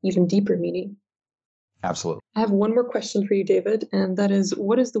even deeper meaning. Absolutely. I have one more question for you, David, and that is,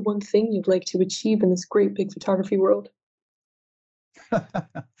 what is the one thing you'd like to achieve in this great big photography world?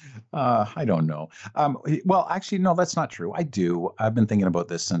 I don't know. Well, actually, no, that's not true. I do. I've been thinking about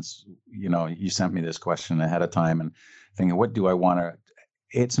this since, you sent me this question ahead of time and thinking, what do I want to,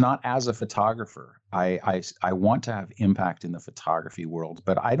 it's not as a photographer. I want to have impact in the photography world,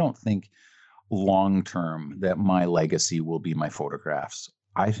 but I don't think long term that my legacy will be my photographs.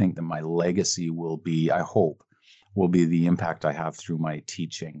 I think that my legacy will be, I hope, will be the impact I have through my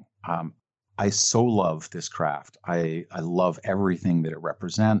teaching. I so love this craft. I love everything that it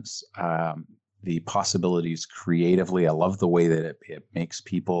represents, the possibilities creatively. I love the way that it makes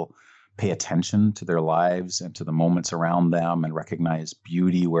people pay attention to their lives and to the moments around them and recognize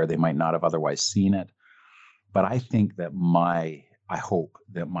beauty where they might not have otherwise seen it. But I think that I hope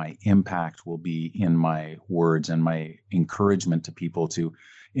that my impact will be in my words and my encouragement to people to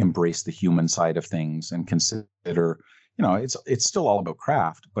embrace the human side of things and consider, it's still all about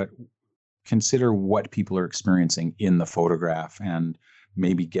craft, but consider what people are experiencing in the photograph and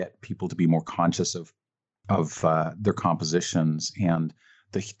maybe get people to be more conscious of their compositions and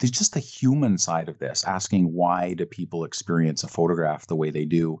just the human side of this, asking why do people experience a photograph the way they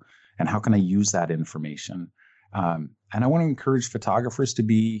do, and how can I use that information? And I want to encourage photographers to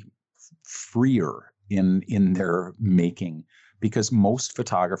be freer in their making, because most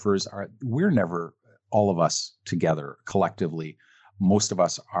photographers we're never, all of us together collectively, most of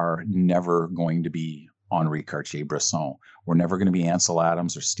us are never going to be Henri Cartier-Bresson. We're never going to be Ansel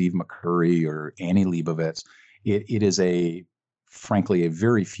Adams or Steve McCurry or Annie Leibovitz. It is frankly, a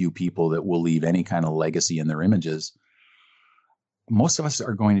very few people that will leave any kind of legacy in their images. Most of us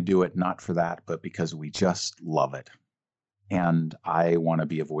are going to do it not for that, but because we just love it. And I want to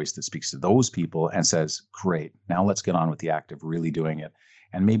be a voice that speaks to those people and says, great, now let's get on with the act of really doing it,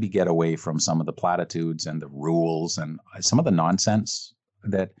 and maybe get away from some of the platitudes and the rules and some of the nonsense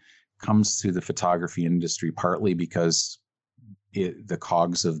that comes to the photography industry, partly because the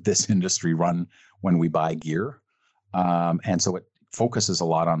cogs of this industry run when we buy gear. And so it focuses a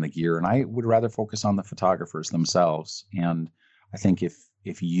lot on the gear, and I would rather focus on the photographers themselves. And I think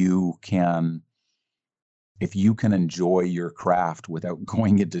if you can enjoy your craft without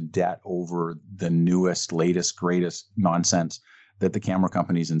going into debt over the newest, latest, greatest nonsense that the camera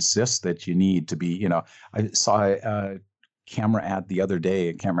companies insist that you need to be, I saw a camera ad the other day.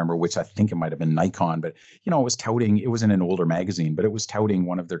 I can't remember which. I think it might have been Nikon, but it was touting, it was in an older magazine, but it was touting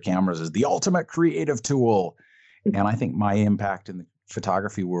one of their cameras as the ultimate creative tool. And I think my impact in the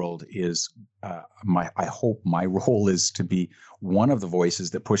photography world is I hope my role is to be one of the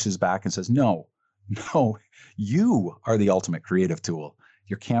voices that pushes back and says, no, you are the ultimate creative tool.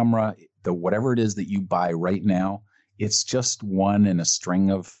 Your camera, whatever it is that you buy right now, it's just one in a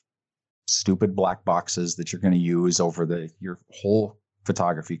string of stupid black boxes that you're going to use over your whole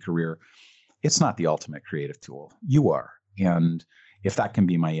photography career. It's not the ultimate creative tool. You are. And if that can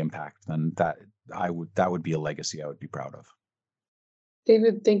be my impact, then that would be a legacy I would be proud of.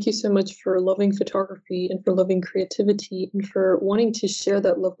 David, thank you so much for loving photography and for loving creativity and for wanting to share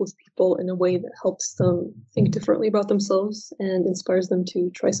that love with people in a way that helps them think differently about themselves and inspires them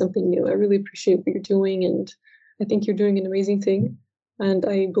to try something new. I really appreciate what you're doing, and I think you're doing an amazing thing. And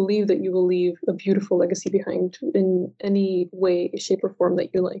I believe that you will leave a beautiful legacy behind in any way, shape, or form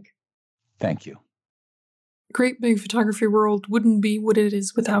that you like. Thank you. Great Big Photography World wouldn't be what it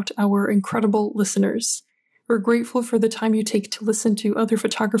is without our incredible listeners. We're grateful for the time you take to listen to other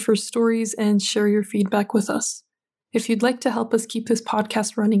photographers' stories and share your feedback with us. If you'd like to help us keep this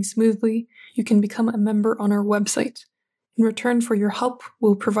podcast running smoothly, you can become a member on our website. In return for your help,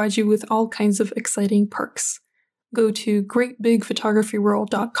 we'll provide you with all kinds of exciting perks. Go to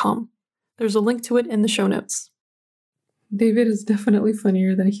greatbigphotographyworld.com. There's a link to it in the show notes. David is definitely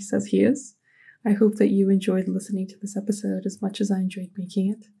funnier than he says he is. I hope that you enjoyed listening to this episode as much as I enjoyed making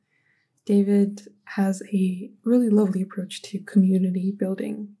it. David has a really lovely approach to community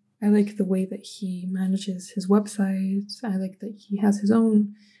building. I like the way that he manages his website. I like that he has his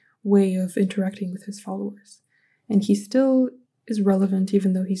own way of interacting with his followers. And he still is relevant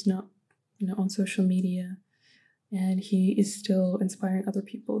even though he's not, on social media. And he is still inspiring other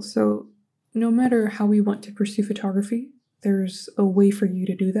people. So no matter how we want to pursue photography, there's a way for you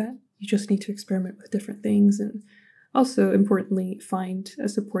to do that. You just need to experiment with different things and also, importantly, find a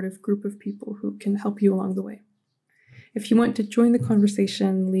supportive group of people who can help you along the way. If you want to join the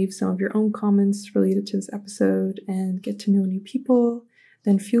conversation, leave some of your own comments related to this episode, and get to know new people,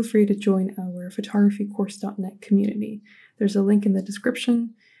 then feel free to join our photographycourse.net community. There's a link in the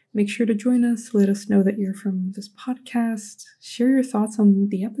description. Make sure to join us. Let us know that you're from this podcast. Share your thoughts on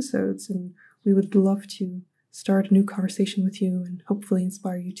the episodes, and we would love to start a new conversation with you and hopefully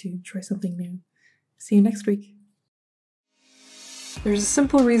inspire you to try something new. See you next week. There's a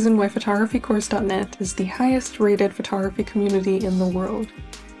simple reason why photographycourse.net is the highest rated photography community in the world.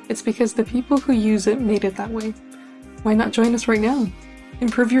 It's because the people who use it made it that way. Why not join us right now?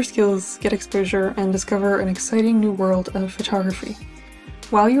 Improve your skills, get exposure, and discover an exciting new world of photography.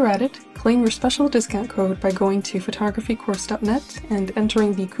 While you're at it, claim your special discount code by going to photographycourse.net and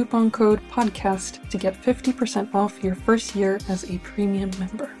entering the coupon code PODCAST to get 50% off your first year as a premium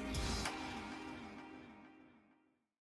member.